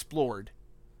and explored.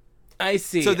 I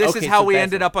see. So this is how we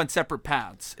ended up. up on separate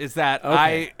paths, is that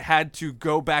Okay. I had to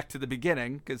go back to the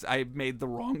beginning because I made the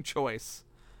wrong choice.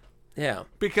 Yeah.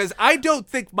 Because I don't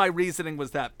think my reasoning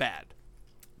was that bad.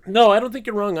 No, I don't think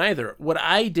you're wrong either. What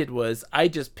I did was I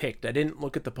just picked. I didn't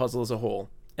look at the puzzle as a whole,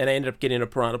 and I ended up getting a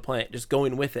piranha plant, just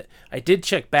going with it. I did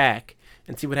check back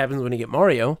and see what happens when you get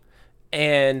Mario,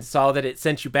 and saw that it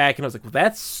sent you back, and I was like, well,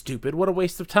 that's stupid. What a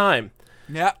waste of time.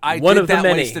 Yeah, I One did of the that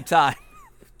many. waste of time.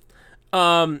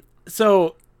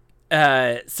 So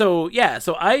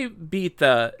I beat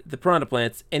the piranha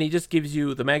plants, and he just gives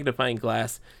you the magnifying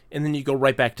glass, and then you go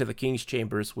right back to the king's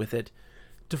chambers with it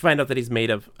to find out that he's made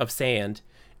of sand,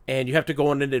 and you have to go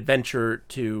on an adventure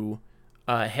to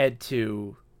head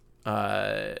to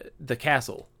the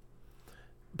castle.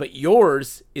 But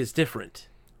yours is different.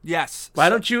 Yes. Why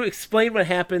don't you explain what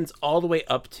happens all the way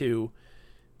up to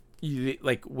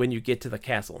like when you get to the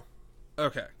castle?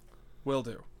 Okay, will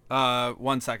do.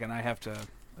 1 second, I have to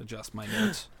adjust my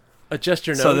notes. Adjust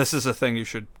your notes. So this is a thing you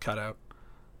should cut out.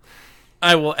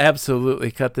 I will absolutely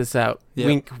cut this out. Yeah.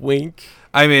 Wink, wink.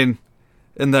 I mean,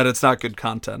 in that it's not good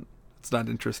content. It's not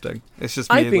interesting. It's just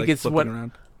me I think like, it's flipping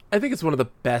around. I think it's one of the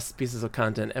best pieces of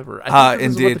content ever. I think this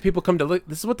is what indeed. the people come to look.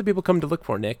 This is what the people come to look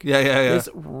for, Nick. Yeah. This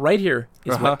right here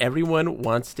is Uh-huh. what everyone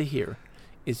wants to hear.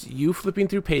 Is you flipping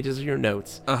through pages of your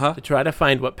notes Uh-huh. to try to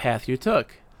find what path you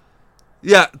took.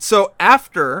 Yeah, so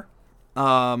after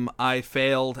I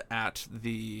failed at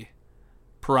the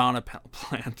piranha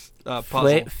plant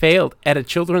puzzle. Failed at a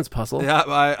children's puzzle. Yeah,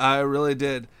 I really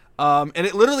did. And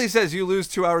it literally says you lose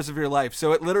 2 hours of your life.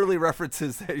 So it literally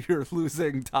references that you're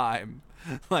losing time.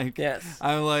 Like, Yes.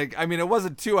 I'm like, I mean, it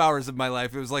wasn't 2 hours of my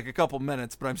life. It was like a couple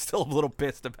minutes, but I'm still a little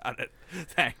pissed about it.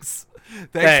 Thanks for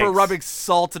Thanks. rubbing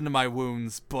salt into my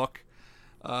wounds, book.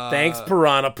 Thanks,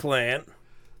 piranha plant.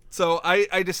 So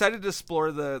I decided to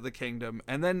explore the kingdom,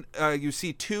 and then you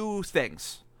see two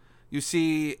things. You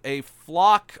see a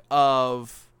flock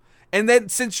of... And then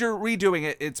since you're redoing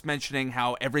it, it's mentioning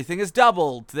how everything is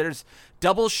doubled. There's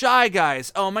double shy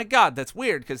guys. Oh my god, that's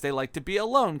weird, because they like to be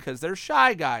alone, because they're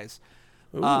shy guys.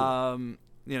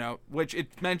 Which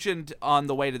it mentioned on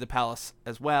the way to the palace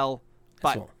as well.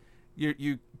 But well.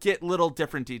 you get little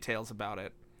different details about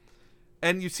it.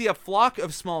 And you see a flock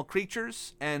of small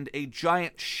creatures and a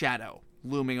giant shadow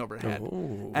looming overhead.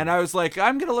 Ooh. And I was like,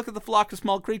 I'm going to look at the flock of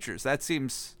small creatures. That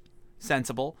seems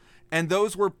sensible. And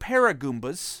those were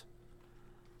paragoombas.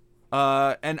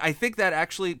 And I think that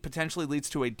actually potentially leads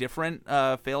to a different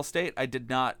fail state. I did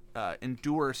not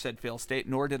endure said fail state,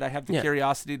 nor did I have the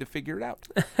curiosity to figure it out.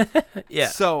 Yeah.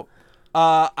 So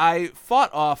I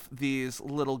fought off these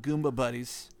little Goomba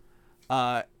buddies.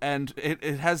 And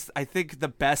it has, I think, the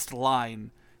best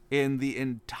line in the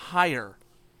entire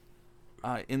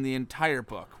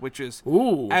book, which is,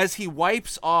 Ooh. as he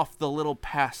wipes off the little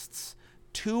pests,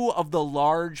 two of the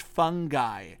large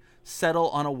fungi settle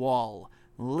on a wall,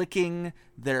 licking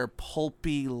their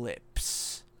pulpy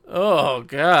lips. Oh,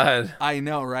 God. I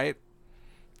know, right?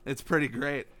 It's pretty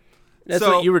great. That's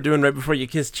So- what you were doing right before you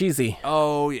kissed Cheesy.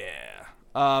 Oh, yeah.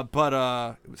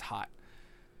 But it was hot.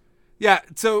 Yeah,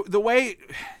 so the way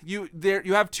you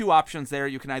have two options there.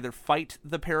 You can either fight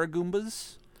the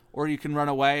Paragoombas or you can run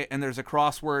away, and there's a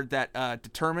crossword that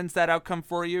determines that outcome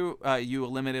for you. You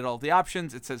eliminate all the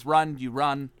options. It says run, you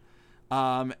run,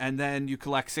 and then you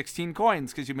collect 16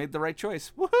 coins because you made the right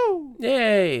choice. Woohoo!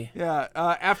 Yay. Yeah,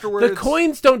 afterwards... The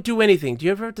coins don't do anything. Do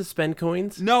you ever have to spend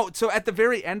coins? No, so at the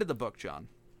very end of the book, John,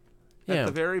 Yeah. at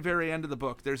the very, very end of the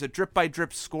book, there's a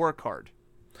drip-by-drip scorecard.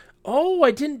 Oh, I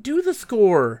didn't do the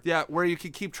score. Yeah, where you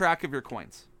can keep track of your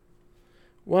coins.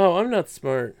 Wow, I'm not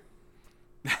smart.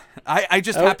 I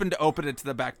just happened to open it to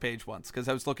the back page once because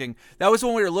I was looking. That was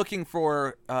when we were looking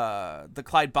for the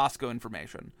Clyde Bosco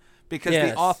information because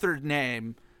Yes. the author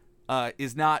name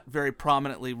is not very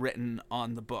prominently written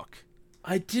on the book.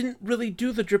 I didn't really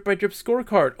do the drip by drip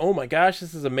scorecard. Oh my gosh,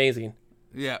 this is amazing.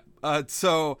 Yeah.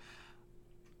 So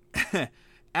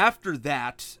after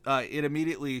that, it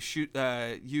immediately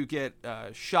you get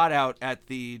shot out at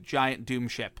the giant Doom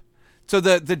ship. So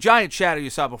the giant shadow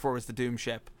you saw before was the Doom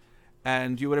ship.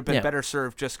 And you would have been better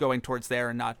served just going towards there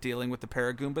and not dealing with the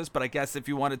Paragoombas. But I guess if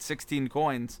you wanted 16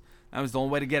 coins, that was the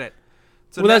only way to get it.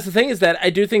 So Well, that's the thing is that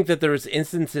I do think that there's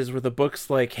instances where the book's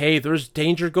like, hey, there's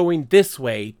danger going this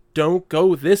way. don't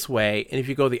go this way, and if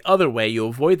you go the other way, you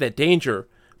avoid that danger.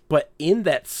 But in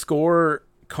that score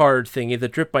card thingy, the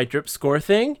drip by drip score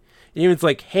thing, it's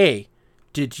like, hey,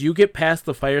 did you get past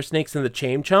the fire snakes and the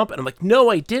chain chomp? And I'm like, no,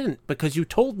 I didn't, because you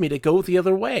told me to go the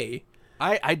other way.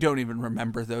 I don't even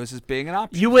remember those as being an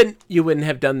option. You wouldn't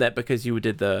have done that because you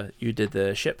did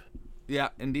the ship. Yeah,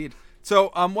 indeed.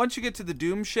 So once you get to the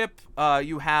Doom ship,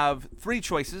 you have 3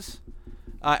 choices.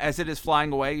 As it is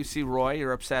flying away, you see Roy.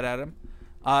 You're upset at him.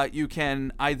 You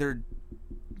can either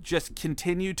just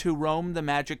continue to roam the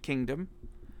Magic Kingdom.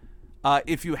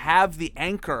 If you have the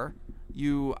anchor,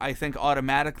 you, I think,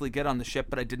 automatically get on the ship.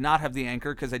 But I did not have the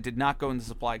anchor because I did not go in the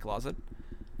supply closet.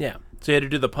 Yeah. So you had to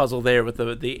do the puzzle there with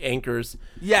the anchors.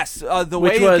 Yes. The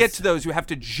way you get to those, you have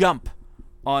to jump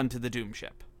onto the Doom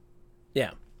ship.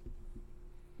 Yeah.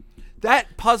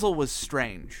 That puzzle was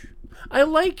strange. I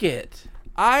like it.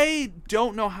 I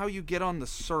don't know how you get on the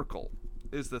circle,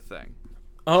 is the thing.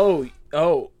 You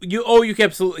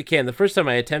absolutely can. The first time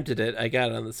I attempted it, I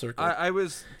got on the circle. I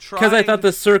was trying because I thought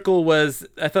the circle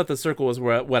was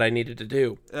what I needed to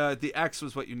do. The X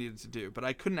was what you needed to do, but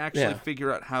I couldn't actually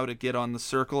figure out how to get on the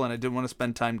circle, and I didn't want to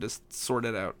spend time to sort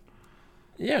it out.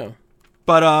 Yeah.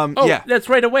 But yeah, that's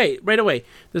right away. Right away.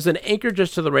 There's an anchor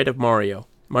just to the right of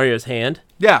Mario's hand.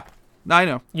 Yeah, I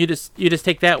know. You just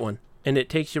take that one, and it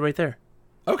takes you right there.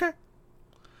 Okay.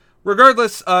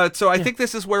 Regardless, so I think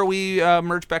this is where we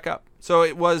merge back up. So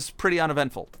it was pretty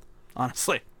uneventful,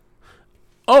 honestly.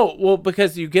 Oh, well,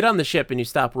 because you get on the ship and you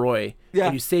stop Roy,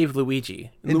 and you save Luigi.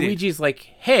 And Indeed. Luigi's like,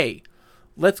 hey,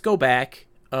 let's go back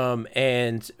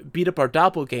and beat up my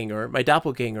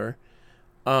doppelganger.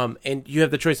 And you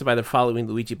have the choice of either following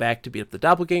Luigi back to beat up the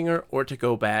doppelganger or to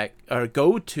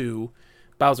go to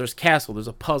Bowser's castle. There's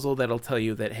a puzzle that'll tell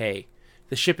you that, hey,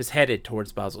 the ship is headed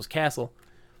towards Bowser's castle.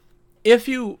 If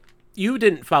you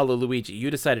didn't follow Luigi,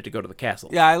 you decided to go to the castle.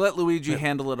 Yeah, I let Luigi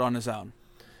handle it on his own.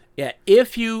 Yeah,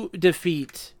 if you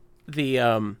defeat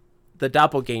the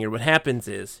doppelganger, what happens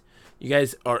is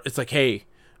it's like, hey,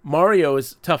 Mario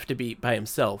is tough to beat by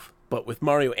himself, but with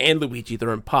Mario and Luigi,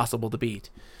 they're impossible to beat.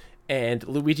 And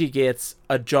Luigi gets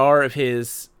a jar of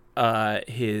his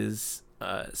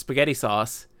spaghetti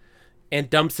sauce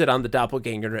and dumps it on the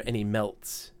doppelganger, and he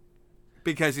melts.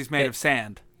 Because he's made of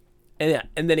sand.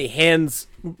 And then he hands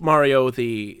Mario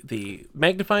the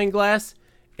magnifying glass,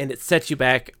 and it sets you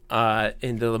back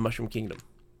into the Mushroom Kingdom.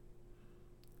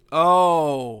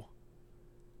 Oh.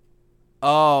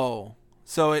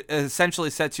 So it essentially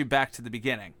sets you back to the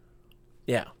beginning.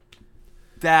 Yeah.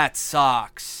 That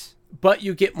sucks. But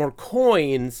you get more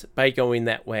coins by going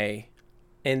that way,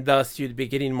 and thus you'd be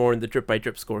getting more in the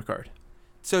drip-by-drip scorecard.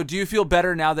 So do you feel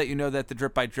better now that you know that the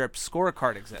drip-by-drip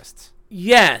scorecard exists?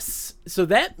 Yes. So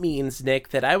that means, Nick,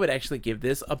 that I would actually give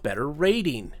this a better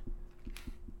rating.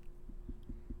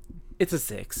 It's a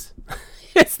 6.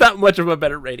 It's not much of a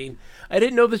better rating. I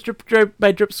didn't know this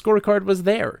drip-by-drip scorecard was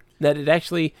there. That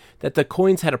the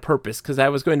coins had a purpose, because I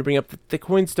was going to bring up that the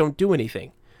coins don't do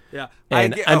anything. Yeah.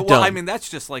 I'm well, done. I mean, that's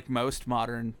just like most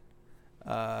modern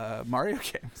Mario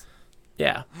games.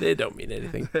 Yeah, they don't mean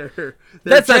anything. They're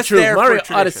That's not just true. there Mario for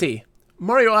tradition. Odyssey.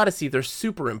 Mario Odyssey, they're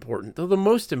super important. They're the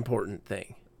most important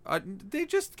thing. They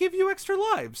just give you extra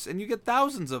lives, and you get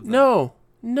thousands of them.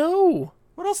 No.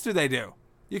 What else do they do?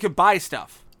 You can buy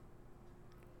stuff.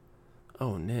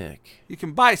 Oh, Nick. You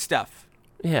can buy stuff.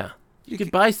 Yeah. You can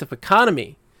buy stuff.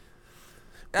 Economy.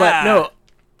 But no.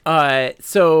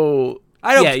 So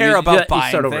I don't care about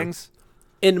buying things.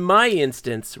 In my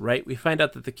instance, right, we find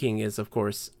out that the king is, of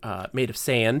course, made of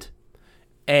sand.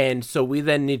 And so we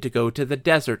then need to go to the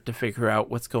desert to figure out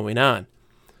what's going on.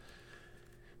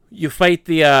 You have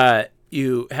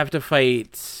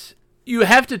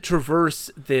to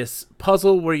traverse this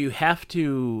puzzle where you have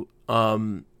to,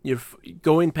 you're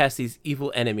going past these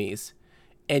evil enemies,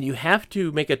 and you have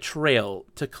to make a trail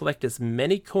to collect as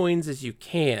many coins as you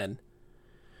can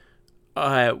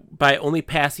by only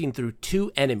passing through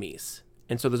 2 enemies.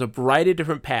 And so there's a variety of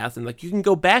different paths, and like you can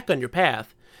go back on your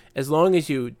path as long as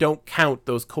you don't count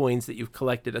those coins that you've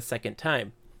collected a second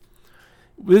time.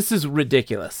 This is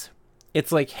ridiculous.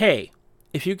 It's like, hey,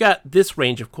 if you got this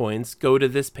range of coins, go to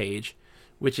this page,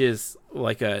 which is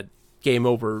like a game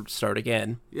over, start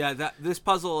again. Yeah, this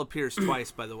puzzle appears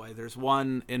twice, by the way. There's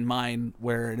one in mine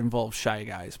where it involves Shy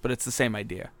Guys, but it's the same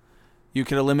idea. You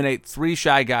can eliminate 3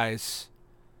 Shy Guys,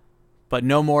 but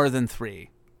no more than 3.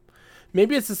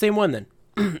 Maybe it's the same one then.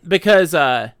 Because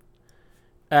there's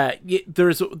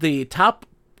the top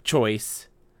choice.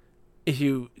 If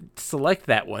you select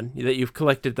that one, that you've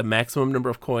collected the maximum number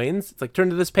of coins, it's like,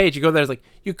 turn to this page. You go there, it's like,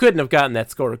 you couldn't have gotten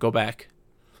that score. Go back.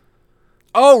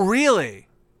 Oh, really?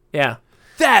 Yeah.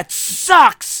 that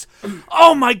sucks.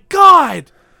 Oh my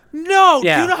god. No,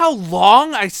 Yeah. do you know how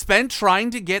long I spent trying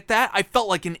to get that? I felt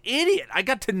like an idiot. I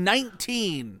got to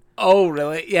 19. Oh,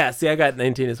 really? Yeah, see, I got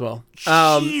 19 as well.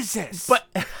 Jesus. But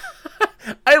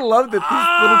I love that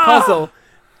this little puzzle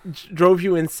drove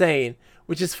you insane,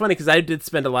 which is funny because I did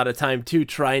spend a lot of time, too,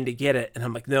 trying to get it. And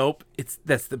I'm like, nope,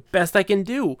 that's the best I can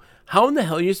do. How in the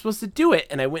hell are you supposed to do it?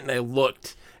 And I went and I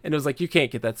looked, and it was like, you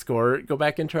can't get that score. Go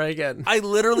back and try again. I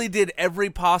literally did every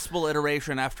possible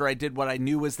iteration after I did what I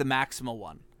knew was the maximal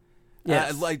one.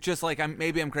 Yes.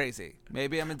 Maybe I'm crazy.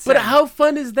 Maybe I'm insane. But how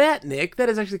fun is that, Nick? That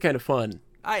is actually kind of fun.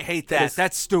 I hate that.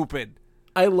 That's stupid.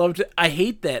 I loved it. I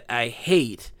hate that. I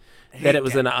hate that it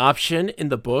was an option in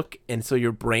the book, and so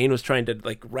your brain was trying to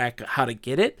like rack how to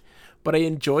get it. But I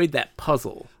enjoyed that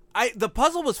puzzle. The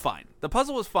puzzle was fine.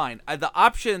 The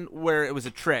option where it was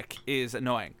a trick is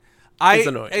annoying. It's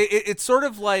annoying. It's sort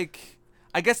of like,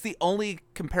 I guess the only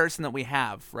comparison that we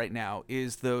have right now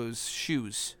is those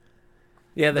shoes.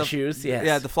 Yeah, the shoes. Yes.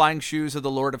 Yeah, the flying shoes of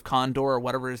the Lord of Condor or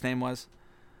whatever his name was.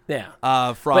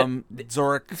 Yeah. From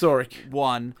Zorik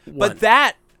 1. But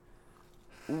that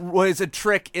was a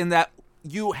trick in that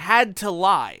you had to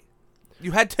lie.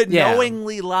 You had to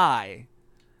knowingly lie.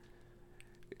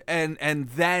 And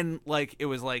then, like, it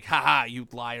was like, haha, you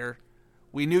liar.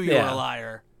 We knew you were a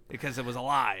liar because it was a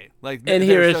lie. Like, and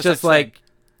here it's just like,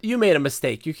 you made a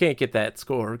mistake. You can't get that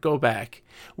score. Go back.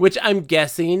 Which I'm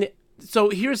guessing.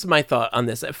 So here's my thought on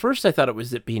this. At first, I thought it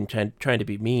was being trying to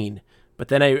be mean. But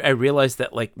then I realized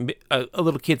that, like, a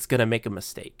little kid's going to make a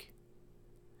mistake.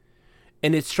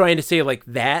 And it's trying to say, like,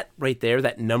 that right there,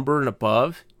 that number and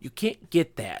above, you can't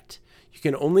get that. You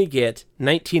can only get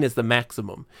 19 as the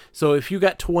maximum. So if you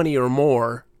got 20 or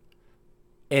more,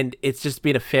 and it's just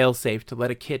being a fail-safe to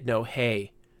let a kid know,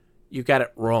 hey, you got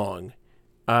it wrong.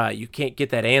 You can't get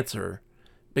that answer.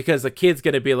 Because the kid's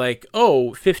going to be like,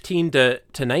 oh, 15 to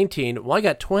 19, well, I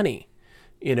got 20,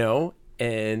 you know?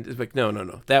 And it's like,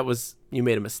 no. That was, you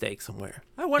made a mistake somewhere.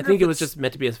 I think it was just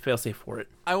meant to be a failsafe for it.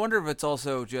 I wonder if it's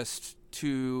also just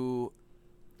to...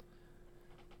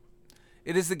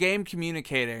 It is the game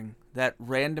communicating that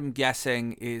random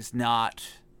guessing is not...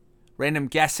 Random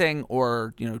guessing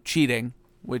or, cheating,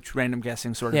 which random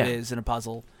guessing sort of is in a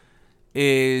puzzle,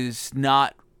 is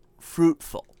not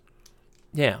fruitful.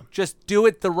 Yeah. Just do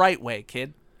it the right way,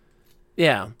 kid.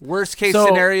 Yeah. Worst case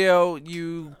scenario,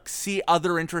 you see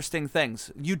other interesting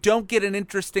things. You don't get an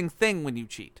interesting thing when you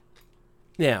cheat.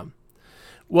 Yeah.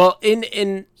 Well,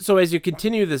 so as you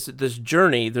continue this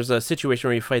journey, there's a situation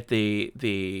where you fight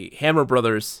the Hammer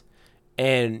Brothers,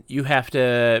 and you have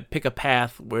to pick a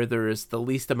path where there is the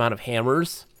least amount of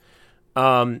hammers.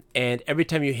 And every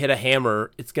time you hit a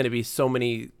hammer, it's going to be so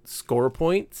many score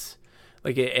points.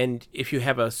 And if you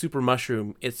have a super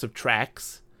mushroom, it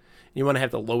subtracts. You want to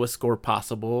have the lowest score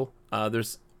possible.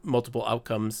 There's multiple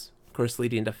outcomes, of course,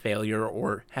 leading to failure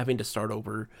or having to start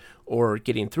over or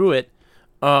getting through it.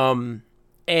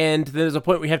 And there's a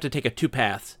point where you have to take a two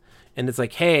paths, and it's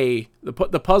like, hey, the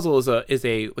puzzle is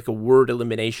a word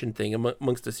elimination thing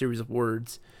amongst a series of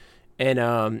words,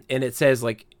 and it says,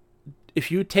 like, if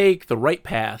you take the right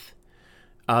path,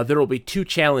 there will be two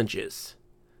challenges.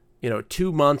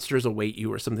 2 monsters await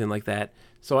you or something like that.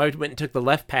 So I went and took the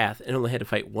left path and only had to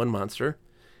fight one monster.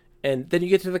 And then you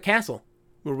get to the castle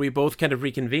where we both kind of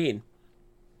reconvene.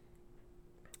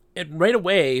 And right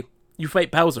away, you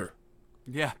fight Bowser.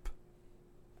 Yep.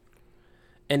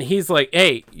 And he's like,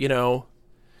 hey,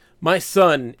 my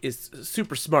son is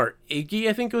super smart. Iggy,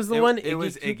 I think was the one. It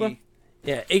was Iggy.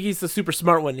 Yeah, Iggy's the super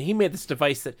smart one. He made this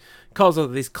device that calls all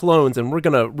these clones, and we're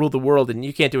going to rule the world, and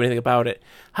you can't do anything about it.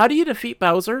 How do you defeat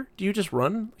Bowser? Do you just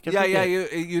run?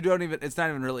 You don't even, it's not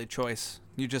even really a choice.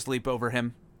 You just leap over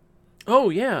him.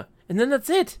 Oh, yeah. And then that's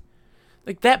it.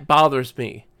 Like, that bothers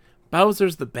me.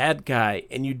 Bowser's the bad guy,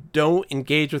 and you don't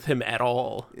engage with him at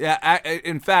all. Yeah,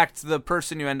 in fact, the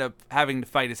person you end up having to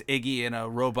fight is Iggy and a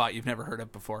robot you've never heard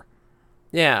of before.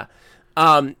 Yeah.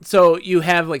 So you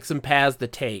have, like, some paths to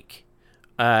take.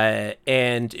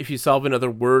 And if you solve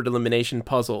another word elimination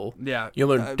puzzle, you'll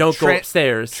learn don't go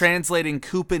upstairs. Translating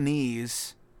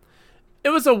Koopanese. It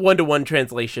was a 1-to-1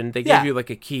 translation. They gave you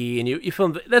like a key, and you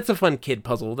film. That's a fun kid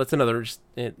puzzle. That's another,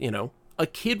 a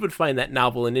kid would find that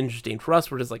novel and interesting. For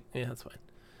us, we're just like, yeah, that's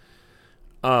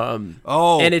fine.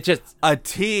 And it just a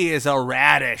T is a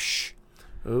radish.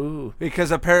 Ooh, because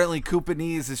apparently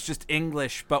Koopanese is just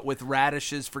English, but with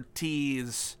radishes for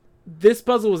T's. This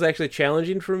puzzle was actually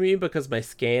challenging for me because my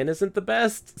scan isn't the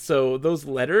best. So those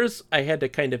letters, I had to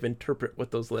kind of interpret what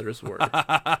those letters were.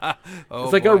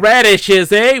 It's like a radish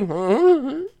is, eh?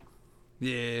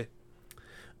 Yeah.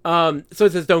 So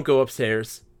it says don't go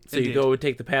upstairs. So Indeed. you go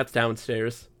take the path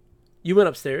downstairs. You went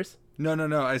upstairs? No.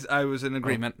 I was in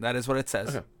agreement. That is what it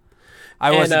says. Okay.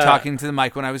 I And, wasn't talking to the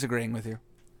mic when I was agreeing with you.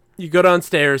 You go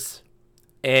downstairs,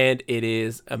 and it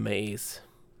is a maze.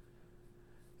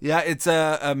 Yeah, it's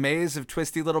a maze of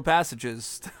twisty little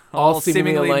passages, All all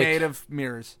seemingly seemingly alike. made of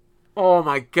mirrors. Oh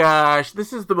my gosh,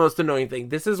 this is the most annoying thing.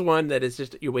 This is one that is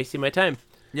just, you're wasting my time.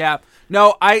 Yeah.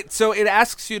 No, so it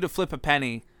asks you to flip a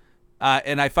penny,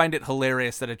 and I find it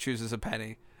hilarious that it chooses a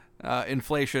penny.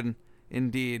 Inflation,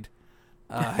 indeed,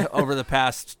 over the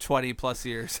past 20 plus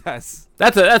years has.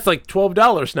 That's like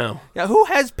 $12 now. Yeah, who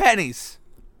has pennies?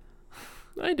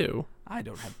 I do. I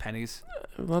don't have pennies.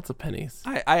 Lots of pennies.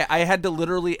 I had to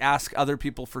literally ask other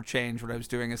people for change when I was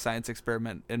doing a science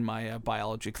experiment in my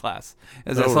biology class.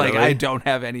 As I was like, really? I don't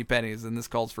have any pennies, and this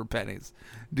calls for pennies.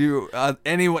 Does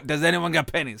anyone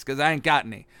got pennies? Because I ain't got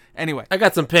any. Anyway, I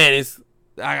got some panties.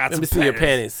 I got Let some me see your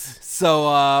panties.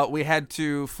 So we had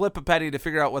to flip a penny to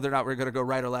figure out whether or not we were going to go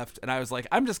right or left. And I was like,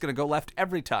 I'm just going to go left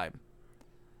every time.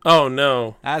 Oh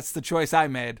no. That's the choice I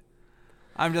made.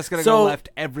 I'm just going to So, go left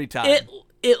every time.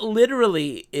 It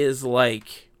literally is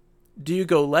like, do you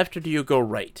go left or do you go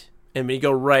right? And when you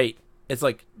go right, it's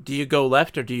like, do you go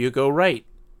left or do you go right?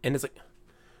 And it's like,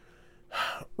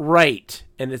 right.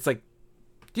 And it's like,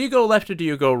 do you go left or do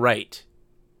you go right?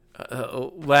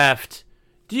 Left.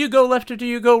 Do you go left or do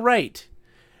you go right?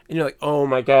 And you're like, oh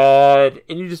my god.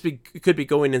 And you could be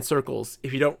going in circles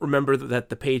if you don't remember that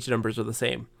the page numbers are the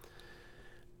same.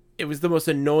 It was the most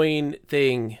annoying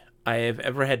thing I have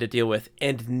ever had to deal with.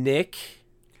 And Nick...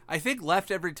 I think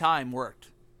left every time worked.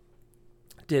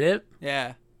 Did it?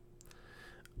 Yeah.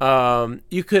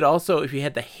 You could also, if you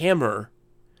had the hammer,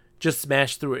 just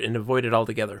smash through it and avoid it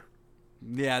altogether.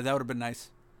 Yeah, that would have been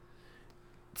nice.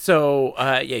 So,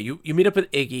 you meet up with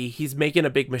Iggy. He's making a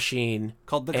big machine.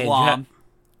 Called the and Glom.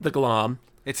 The Glom.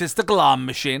 It's just the Glom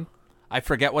machine. I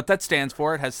forget what that stands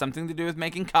for. It has something to do with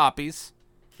making copies.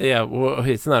 Yeah, well,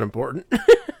 it's not important.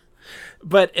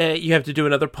 But you have to do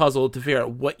another puzzle to figure out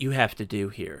what you have to do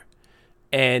here.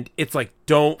 And it's like,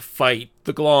 don't fight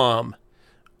the Glom.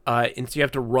 And so you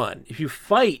have to run. If you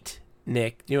fight,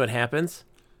 Nick, you know what happens?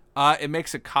 It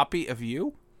makes a copy of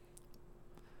you.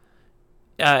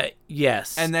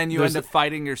 Yes. And then you end up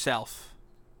fighting yourself.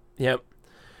 Yep.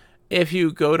 If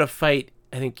you go to fight,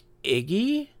 I think,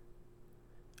 Iggy,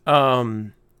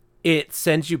 it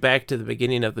sends you back to the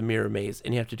beginning of the mirror maze,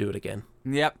 and you have to do it again.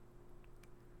 Yep.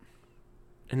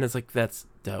 And it's like, that's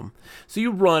dumb. So you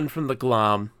run from the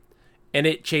Glom, and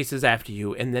it chases after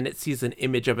you, and then it sees an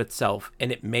image of itself,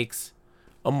 and it makes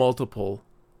a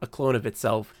clone of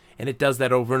itself, and it does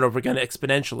that over and over again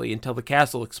exponentially until the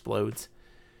castle explodes.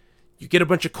 You get a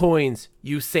bunch of coins.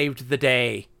 You saved the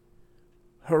day.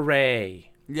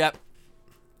 Hooray. Yep.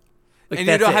 Like, And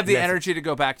you don't have the that's it. energy to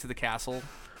go back to the castle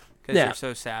because Yeah. you're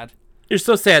so sad. You're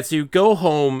so sad. So you go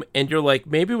home, and you're like,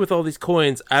 maybe with all these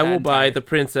coins, I will and buy tired. the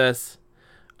princess.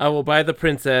 I will buy the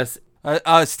princess.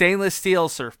 A stainless steel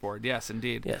surfboard. Yes,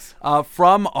 indeed. Yes.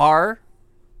 From our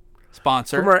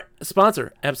sponsor, From our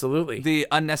sponsor. Absolutely. the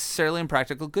Unnecessarily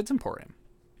Impractical Goods Emporium.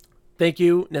 Thank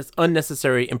you,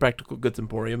 Unnecessary Impractical Goods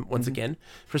Emporium, once again,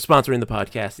 for sponsoring the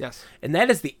podcast. Yes. And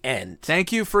that is the end.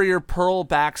 Thank you for your pearl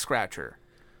back scratcher.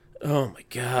 Oh, my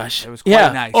gosh. It was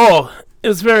quite nice. Oh, it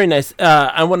was very nice.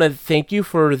 I want to thank you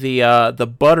for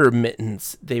the butter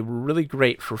mittens. They were really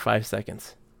great for 5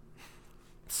 seconds.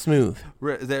 Smooth.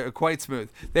 They're quite smooth.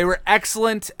 They were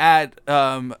excellent at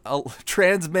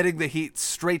transmitting the heat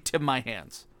straight to my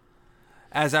hands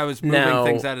as I was moving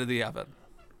things out of the oven.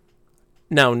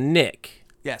 Now, Nick,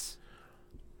 Yes.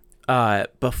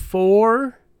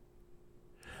 before...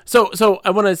 So I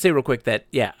want to say real quick that,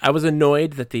 yeah, I was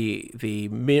annoyed that the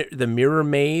mirror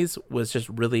maze was just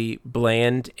really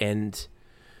bland and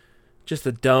just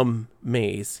a dumb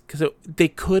maze. Because they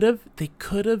could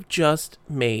have just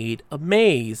made a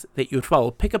maze that you would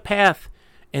follow. Pick a path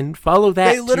and follow that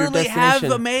They to your literally have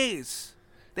destination. a maze.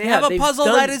 They Yeah, have a they've puzzle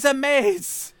done- that is a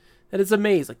maze. That is a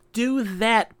maze. Like, do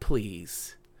that,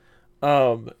 please.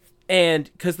 And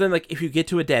because then, like, if you get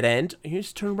to a dead end, you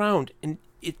just turn around and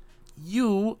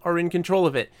you are in control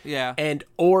of it. Yeah. And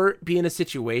or be in a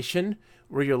situation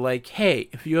where you're like, hey,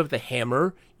 if you have the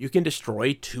hammer, you can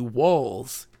destroy 2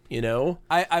 walls. You know?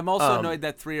 I'm also annoyed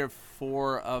that 3 or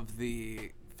 4 of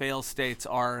the fail states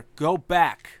are go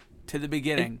back to the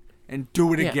beginning and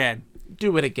do it Yeah. again.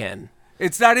 Do it again.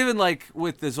 It's not even like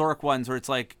with the Zork ones where it's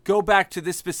like, go back to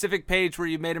this specific page where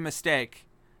you made a mistake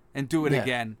and do it Yeah.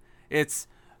 again. It's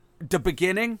the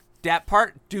beginning, that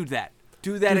part, do that.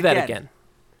 Do that Do again. that again.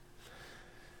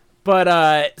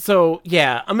 But so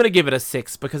yeah, I'm gonna give it a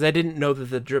 6 because I didn't know that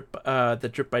the drip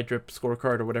by drip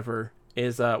scorecard or whatever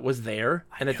was there,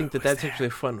 and I think that's actually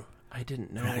fun. I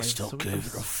didn't know. I still give it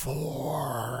a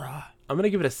 4. I'm gonna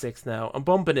give it a 6 now. I'm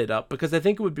bumping it up because I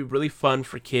think it would be really fun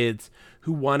for kids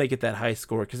who want to get that high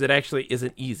score because it actually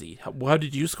isn't easy. How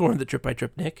did you score in the trip by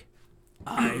trip, Nick?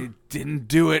 I didn't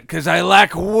do it because I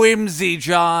lack whimsy,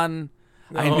 John.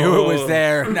 I knew it was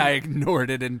there, and I ignored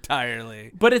it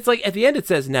entirely. But it's like at the end it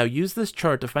says, now use this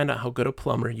chart to find out how good a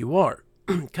plumber you are.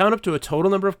 Count up to a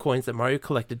total number of coins that Mario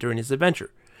collected during his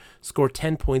adventure. Score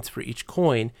 10 points for each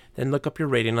coin, then look up your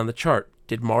rating on the chart.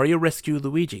 Did Mario rescue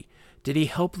Luigi? Did he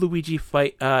help Luigi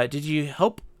fight? Did he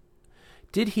help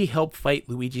fight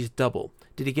Luigi's double?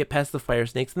 Did he get past the fire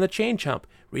snakes and the chain chomp?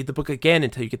 Read the book again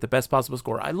until you get the best possible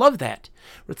score. I love that.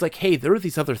 Where it's like, hey, there are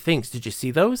these other things. Did you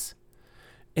see those?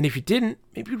 And if you didn't,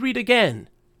 maybe read again.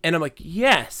 And I'm like,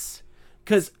 yes.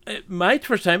 Because my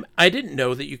first time, I didn't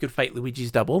know that you could fight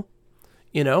Luigi's double,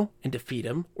 and defeat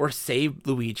him or save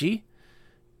Luigi.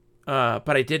 But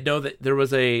I did know that there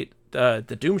was the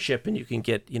Doom ship and you can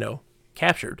get,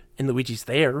 captured, and Luigi's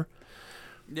there.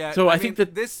 Yeah. So I think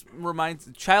that this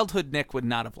childhood Nick would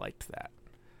not have liked that.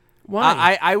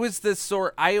 Why? I was this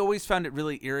sort. I always found it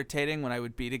really irritating when I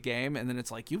would beat a game, and then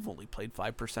it's like, you've only played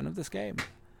 5% of this game.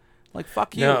 Like,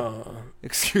 fuck you. No.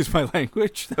 Excuse my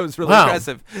language. That was really Wow.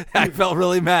 aggressive. I felt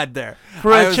really mad there.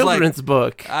 For I a was children's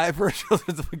book. for a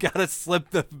children's book, gotta slip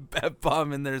the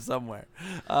F-bomb in there somewhere.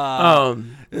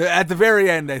 At the very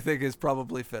end, I think is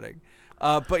probably fitting.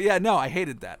 But yeah, no, I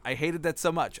hated that. I hated that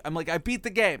so much. I'm like, I beat the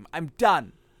game. I'm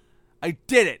done. I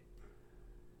did it.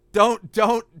 Don't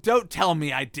tell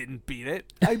me I didn't beat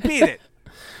it. I beat it.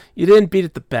 You didn't beat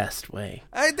it the best way.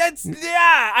 I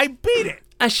beat it.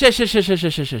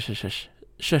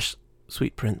 Shush,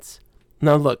 sweet prince.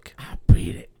 Now look. I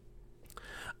beat it.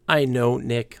 I know,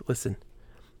 Nick, listen.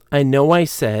 I know I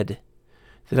said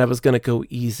that I was going to go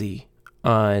easy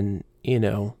on,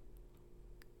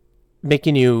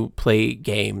 making you play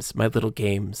games, my little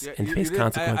games, and face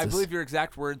consequences. I believe your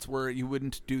exact words were you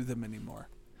wouldn't do them anymore.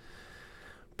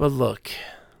 But look,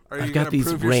 I've got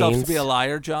these reins. Are you going to prove yourself to be a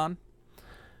liar, John?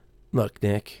 Look,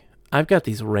 Nick, I've got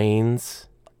these reins,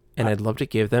 and I'd love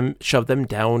to shove them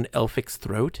down Elphic's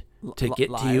throat to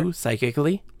get to you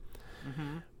psychically.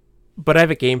 Mm-hmm. But I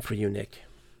have a game for you, Nick.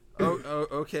 Oh,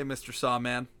 okay, Mr.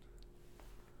 Sawman.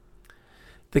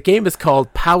 The game is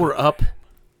called Power Up.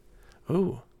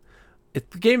 Ooh. The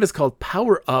game is called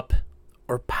Power Up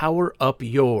or Power Up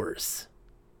Yours.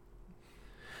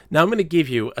 Now I'm going to give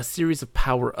you a series of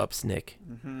power-ups, Nick.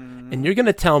 Mm-hmm. And you're going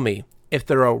to tell me if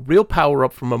they're a real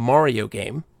power-up from a Mario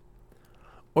game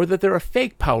or that they're a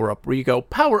fake power-up where you go,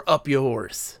 power up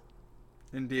yours.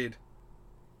 Indeed.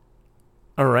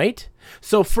 All right?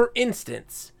 So, for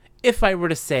instance, if I were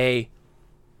to say,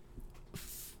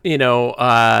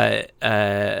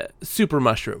 super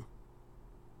mushroom,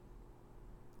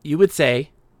 you would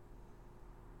say,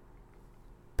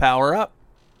 power up.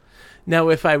 Now,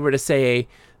 if I were to say,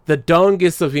 the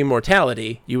dongus of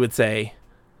immortality, you would say,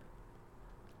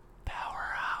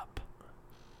 power up.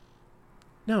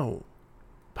 No.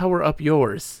 Power up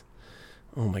yours.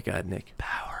 Oh my God, Nick.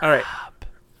 Power All right. up.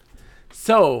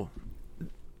 So,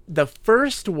 the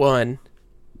first one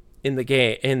in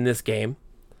this game,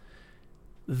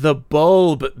 the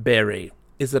bulb berry.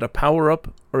 Is it a power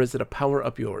up or is it a power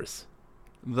up yours?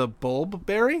 The bulb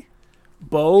berry?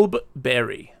 Bulb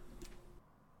berry.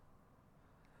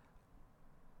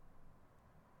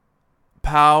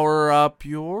 Power up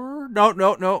your...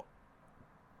 No.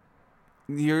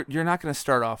 You're not going to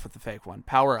start off with the fake one.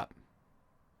 Power up.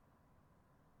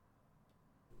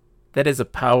 That is a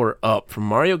power up from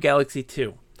Mario Galaxy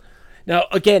 2. Now,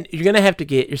 again, you're going to have to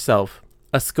get yourself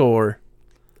a score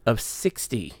of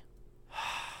 60.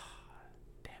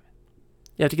 Damn it.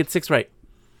 You have to get 6 right.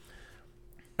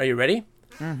 Are you ready?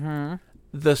 Mm-hmm.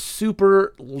 The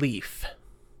Super Leaf.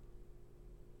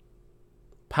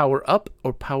 Power up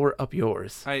or power up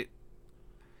yours?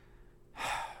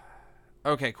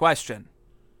 Okay, question.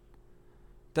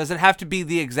 Does it have to be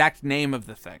the exact name of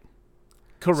the thing?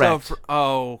 Correct. So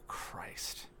oh,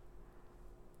 Christ.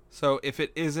 So if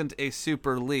it isn't a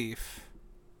super leaf,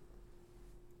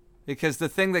 because the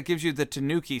thing that gives you the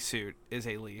Tanuki suit is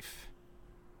a leaf.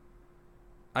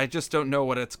 I just don't know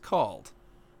what it's called.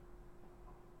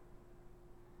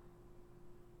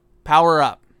 Power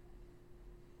up.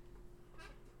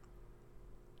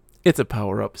 It's a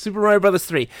power-up. Super Mario Bros.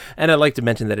 3. And I'd like to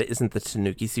mention that it isn't the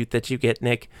Tanuki suit that you get,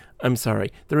 Nick. I'm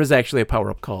sorry. There is actually a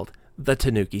power-up called the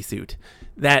Tanuki suit.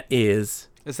 That is...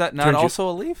 Is that not also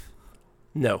a leaf?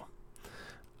 No.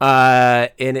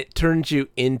 And it turns you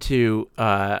into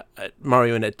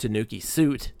Mario in a Tanuki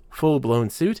suit, full-blown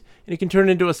suit, and you can turn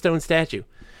into a stone statue.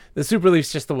 The super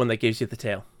leaf's just the one that gives you the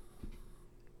tail.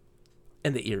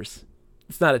 And the ears.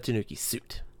 It's not a Tanuki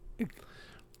suit.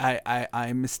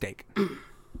 I mistake.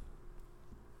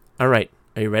 All right.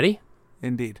 Are you ready?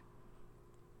 Indeed.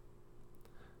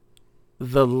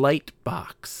 The light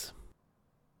box.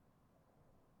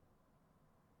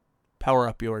 Power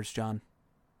up yours, John.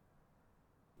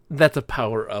 That's a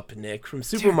power up, Nick, from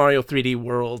Super Mario 3D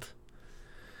World.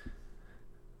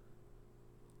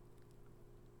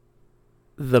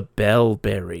 The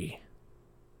Bellberry.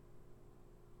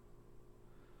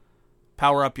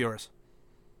 Power up yours.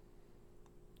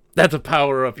 That's a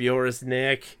power up yours,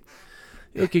 Nick.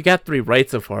 Look, you got 3 right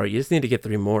so far. You just need to get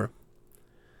 3 more.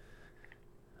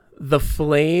 The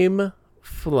Flame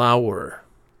Flower.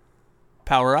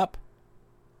 Power up.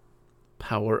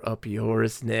 Power up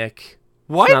yours, Nick.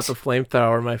 What? It's not the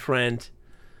flamethrower, my friend.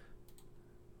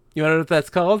 You want to know what that's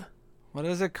called? What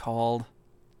is it called?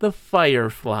 The Fire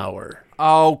Flower.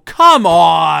 Oh, come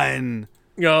on!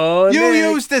 Oh, You Nick.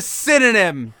 used a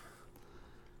synonym!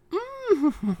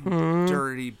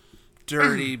 Dirty.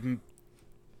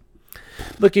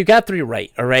 Look, you got 3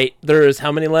 right, all right? There's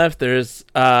how many left? There's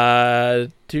 2,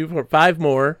 4, 5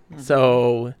 more.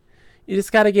 So you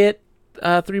just got to get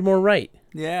 3 more right.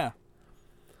 Yeah.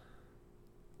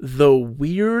 The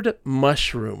Weird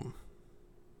Mushroom.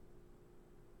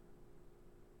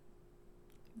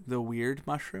 The weird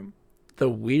mushroom? The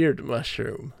Weird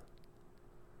Mushroom.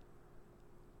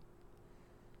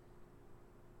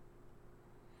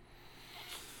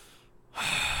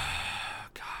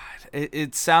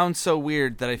 It sounds so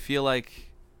weird that I feel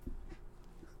like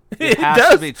It has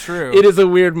does. to be true. It is a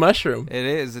weird mushroom. It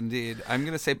is indeed. I'm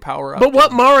gonna say power up. But what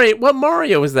John.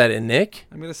 Mario is that in, Nick?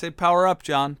 I'm gonna say power up,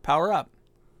 John. Power up.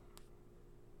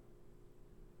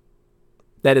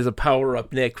 That is a power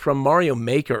up, Nick, from Mario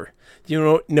Maker. Do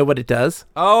you know what it does?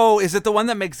 Oh, is it the one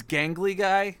that makes Gangly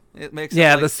Guy? It makes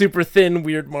Yeah, it like, the super thin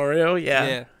weird Mario. Yeah.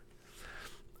 yeah.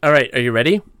 All right, are you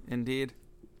ready? Indeed.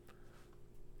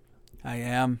 I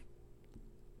am.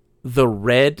 The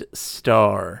Red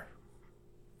Star.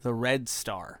 The Red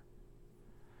Star.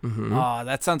 Mm-hmm. Oh,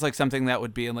 that sounds like something that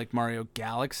would be in like Mario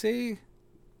Galaxy.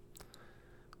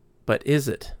 But is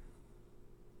it?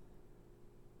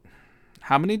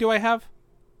 How many do I have?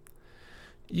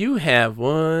 You have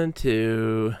 1,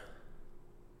 2,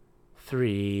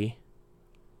 3,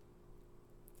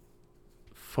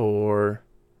 4.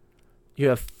 You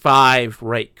have 5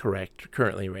 right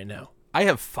currently right now. I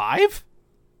have 5?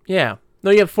 Yeah.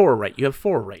 No, you have 4 right. You have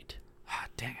 4 right. Ah,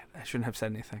 dang it. I shouldn't have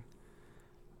said anything.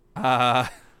 Power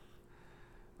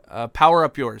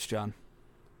up yours, John.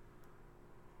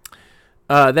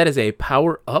 That is a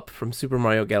power up from Super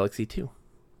Mario Galaxy 2.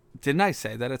 Didn't I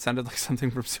say that? It sounded like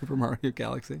something from Super Mario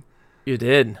Galaxy. You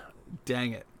did.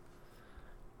 Dang it.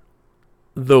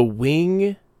 The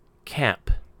Wing Cap.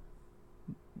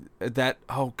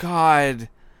 Oh, God.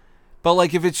 But,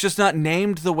 like, if it's just not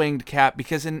named the winged cap,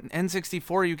 because in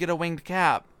N64 you get a winged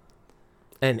cap.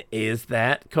 And is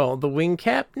that called the Wing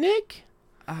Cap, Nick?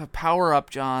 Power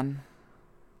up, John.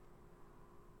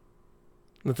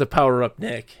 That's a power up,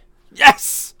 Nick.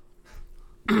 Yes!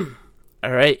 All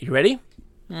right, you ready?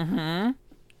 Mm-hmm.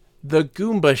 The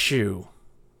Goomba Shoe.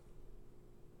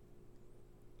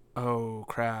 Oh,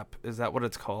 crap. Is that what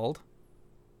it's called?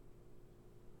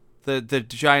 The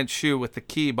giant shoe with the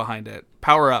key behind it.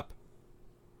 Power up.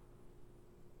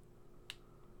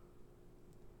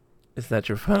 Is that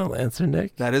your final answer,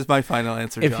 Nick? That is my final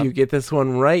answer, If John. you get this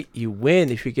one right, you win.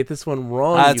 If you get this one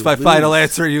wrong, That's you my lose. final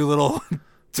answer, you little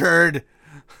turd.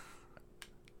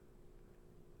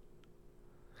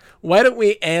 Why don't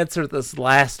we answer this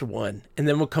last one, and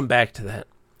then we'll come back to that.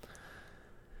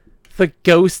 The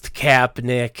Ghost Cap,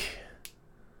 Nick.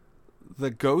 The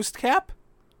ghost cap?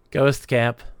 Ghost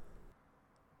Cap.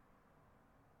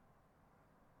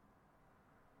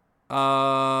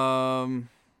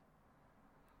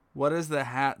 What is the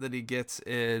hat that he gets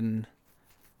in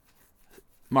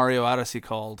Mario Odyssey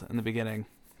called in the beginning?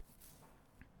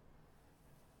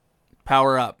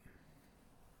 Power up.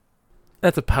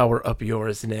 That's a power up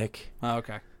yours, Nick. Oh,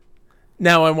 okay.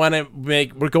 Now I want to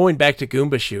we're going back to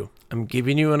Goomba Shoe. I'm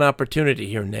giving you an opportunity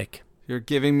here, Nick. You're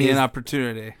giving me an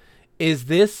opportunity. Is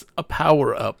this a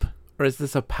power up, or is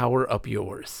this a power up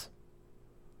yours?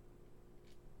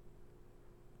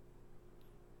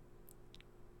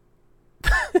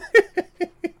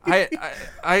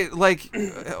 I'm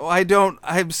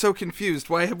so confused.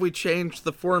 Why have we changed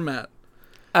the format?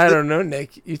 I don't know,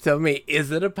 Nick. You tell me,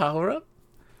 is it a power up,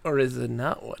 or is it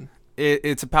not one?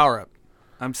 It's a power up.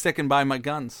 I'm sticking by my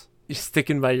guns. You're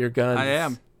sticking by your guns. I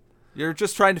am. You're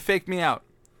just trying to fake me out.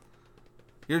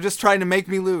 You're just trying to make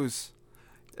me lose.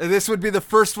 This would be the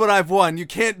first one I've won. You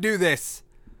can't do this.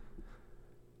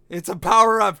 It's a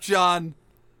power-up, John.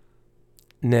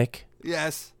 Nick,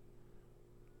 Yes.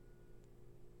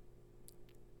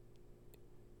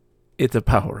 it's a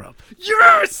power-up.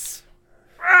 Yes!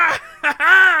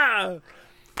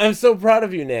 I'm so proud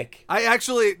of you, Nick. I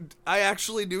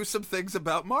actually knew some things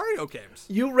about Mario games.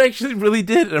 You actually really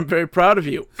did, and I'm very proud of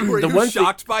you. Were you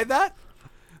shocked by that?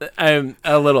 I'm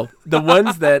a little. The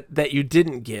ones that you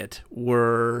didn't get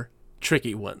were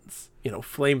tricky ones.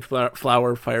 Flame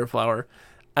flower, fire flower.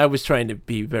 I was trying to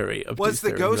be very obtuse. Was the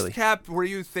there, Ghost really. Cap, were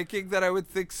you thinking that I would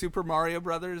think Super Mario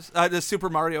Brothers, the Super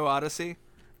Mario Odyssey?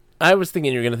 I was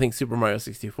thinking you were going to think Super Mario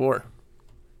 64.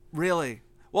 Really?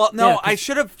 Well, no, Yeah, 'cause- I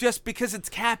should have just because it's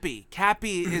Cappy.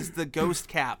 Cappy is the Ghost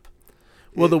Cap.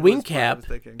 Well, the It wing was what I cap, was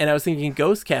thinking. and I was thinking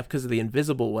Ghost Cap because of the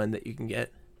invisible one that you can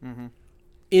get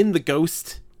in the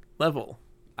Ghost level.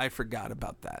 I forgot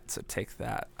about that, so take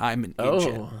that. I'm an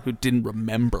idiot Oh. who didn't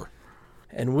remember.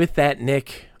 And with that,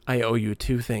 Nick, I owe you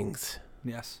two things.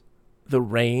 Yes, The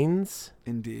reins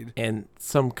indeed. and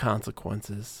some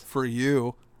consequences. For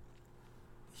you,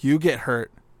 you get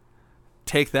hurt.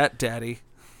 Take that, Daddy.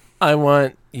 I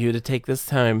want you to take this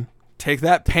time. Take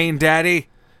that, Pain Daddy.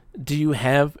 Do you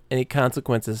have any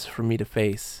consequences for me to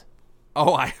face?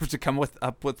 Oh, I have to come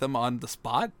up with them on the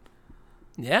spot?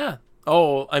 Yeah.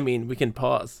 Oh, I mean, we can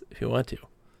pause if you want to.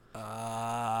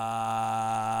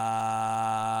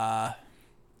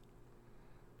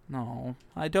 No,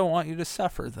 I don't want you to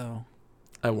suffer, though.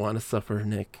 I want to suffer,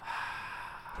 Nick.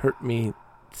 Hurt me,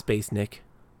 Space Nick.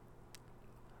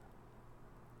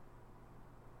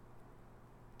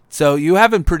 So you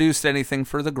haven't produced anything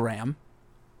for the gram.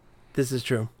 This is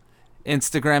true.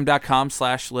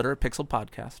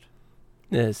 Instagram.com/litterpixelpodcast.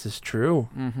 This is true.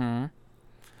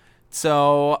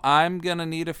 So I'm going to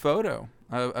need a photo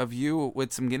of you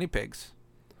with some guinea pigs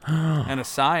and a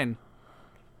sign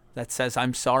that says,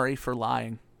 I'm sorry for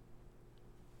lying.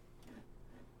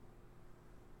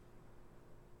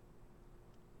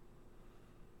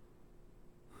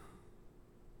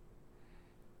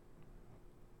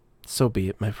 So be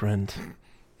it, my friend.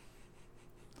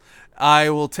 I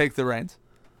will take the reins.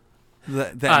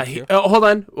 Thank you. Oh, hold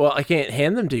on. Well, I can't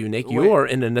hand them to you, Nick. Wait. You are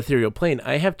in an ethereal plane.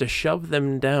 I have to shove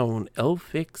them down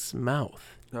Elphic's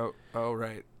mouth Oh,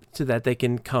 right. so that they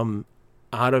can come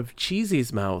out of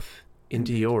Cheesy's mouth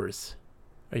into yours.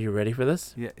 Are you ready for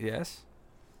this? Yes.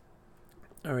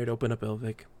 All right, open up,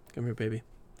 Elvic. Come here, baby.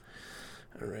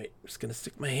 All right, I'm just going to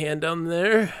stick my hand down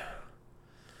there.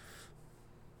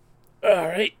 All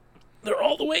right. They're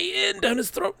all the way in down his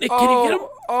throat. Nick, can you get him?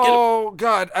 Oh,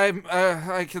 God.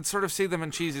 I can sort of see them in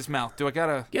Cheesy's mouth. Do I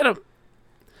gotta... Get him.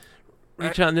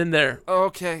 Reach on in there.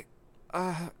 Okay.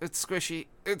 It's squishy.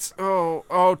 It's...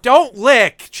 Oh, don't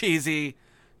lick, Cheesy.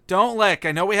 Don't lick.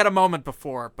 I know we had a moment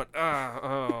before, but...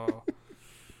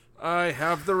 I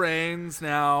have the reins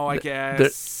now, I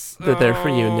guess. They're there for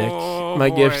you, Nick. My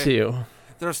gift to you.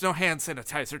 There's no hand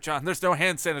sanitizer, John. There's no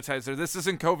hand sanitizer. This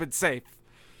isn't COVID safe.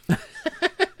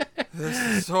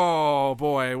 Oh,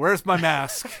 boy. Where's my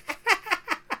mask?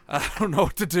 I don't know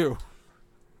what to do.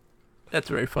 That's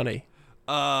very funny.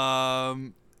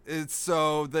 It's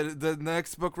so the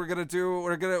next book we're gonna do,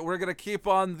 we're gonna keep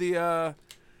on the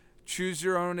choose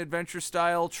your own adventure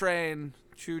style train.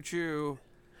 Choo choo.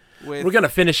 We're gonna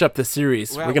finish up the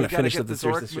series. Well, We're gonna we gotta finish get up the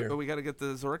series this year. We gotta get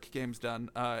the Zork games done,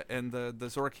 and the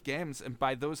Zork games, and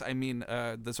by those I mean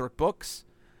the Zork books.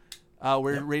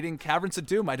 We're reading Caverns of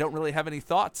Doom. I don't really have any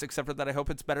thoughts except for that I hope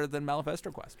it's better than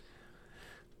Manifesto Quest.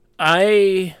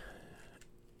 I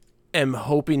am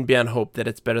hoping beyond hope that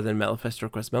it's better than Manifesto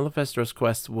Quest. Manifesto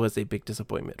Quest was a big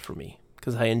disappointment for me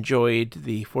because I enjoyed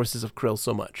the Forces of Krill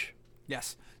so much.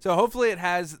 Yes. So hopefully it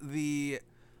has the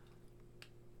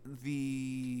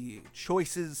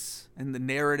choices and the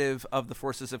narrative of the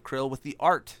Forces of Krill with the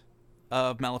art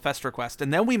of Manifesto Quest,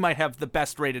 and then we might have the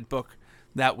best rated book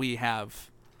that we have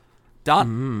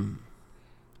done.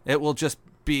 It will just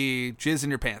be jizz in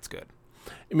your pants good.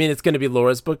 I mean, it's going to be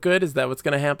Laura's book good? Is that what's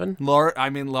going to happen?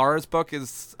 Laura's book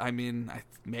is,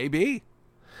 maybe.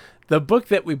 The book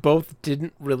that we both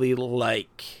didn't really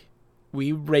like,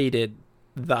 we rated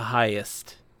the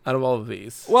highest out of all of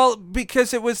these. Well,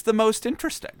 because it was the most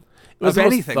interesting It was of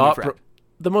anything we've read.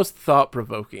 the most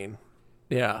thought-provoking.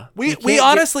 Yeah. We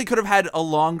honestly could have had a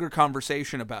longer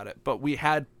conversation about it, but we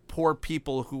had poor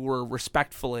people who were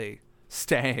respectfully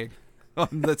staying on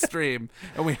the stream,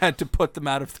 and we had to put them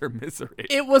out of their misery.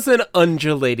 It was an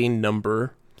undulating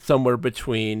number, somewhere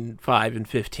between 5 and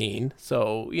 15.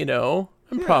 So,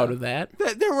 I'm proud of that.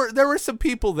 There were some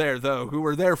people there though who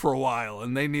were there for a while,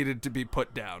 and they needed to be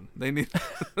put down. They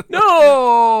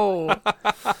No!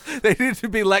 they needed to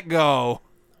be let go,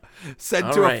 sent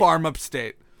All to right. a farm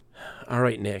upstate. All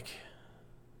right, Nick.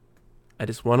 I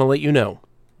just want to let you know.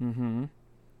 Mm-hmm.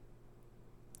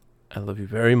 I love you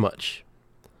very much.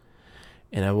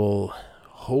 And I will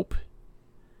hope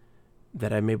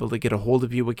that I'm able to get a hold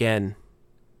of you again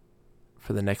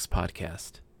for the next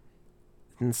podcast.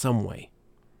 In some way,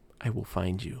 I will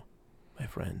find you, my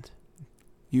friend.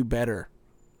 You better.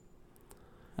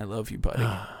 I love you, buddy.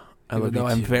 I Even love though you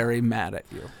I'm too. very mad at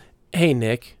you. Hey,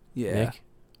 Nick. Yeah. Nick,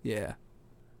 Yeah.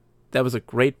 that was a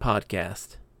great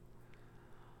podcast.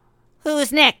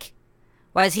 Who's Nick?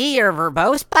 Was he your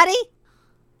verbose buddy?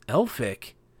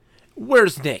 Elphick?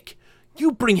 Where's Nick?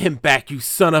 You bring him back, you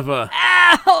son of a...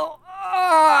 Ow!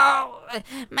 Oh,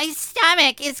 my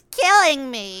stomach is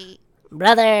killing me.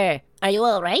 Brother, are you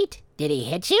all right? Did he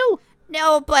hit you?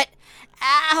 No, but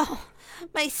ow!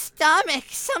 My stomach.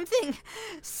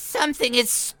 Something is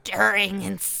stirring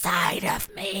inside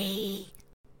of me.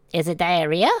 Is it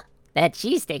diarrhea? That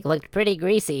cheesesteak looked pretty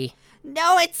greasy.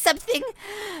 No, it's something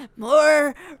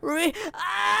more.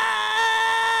 Ah!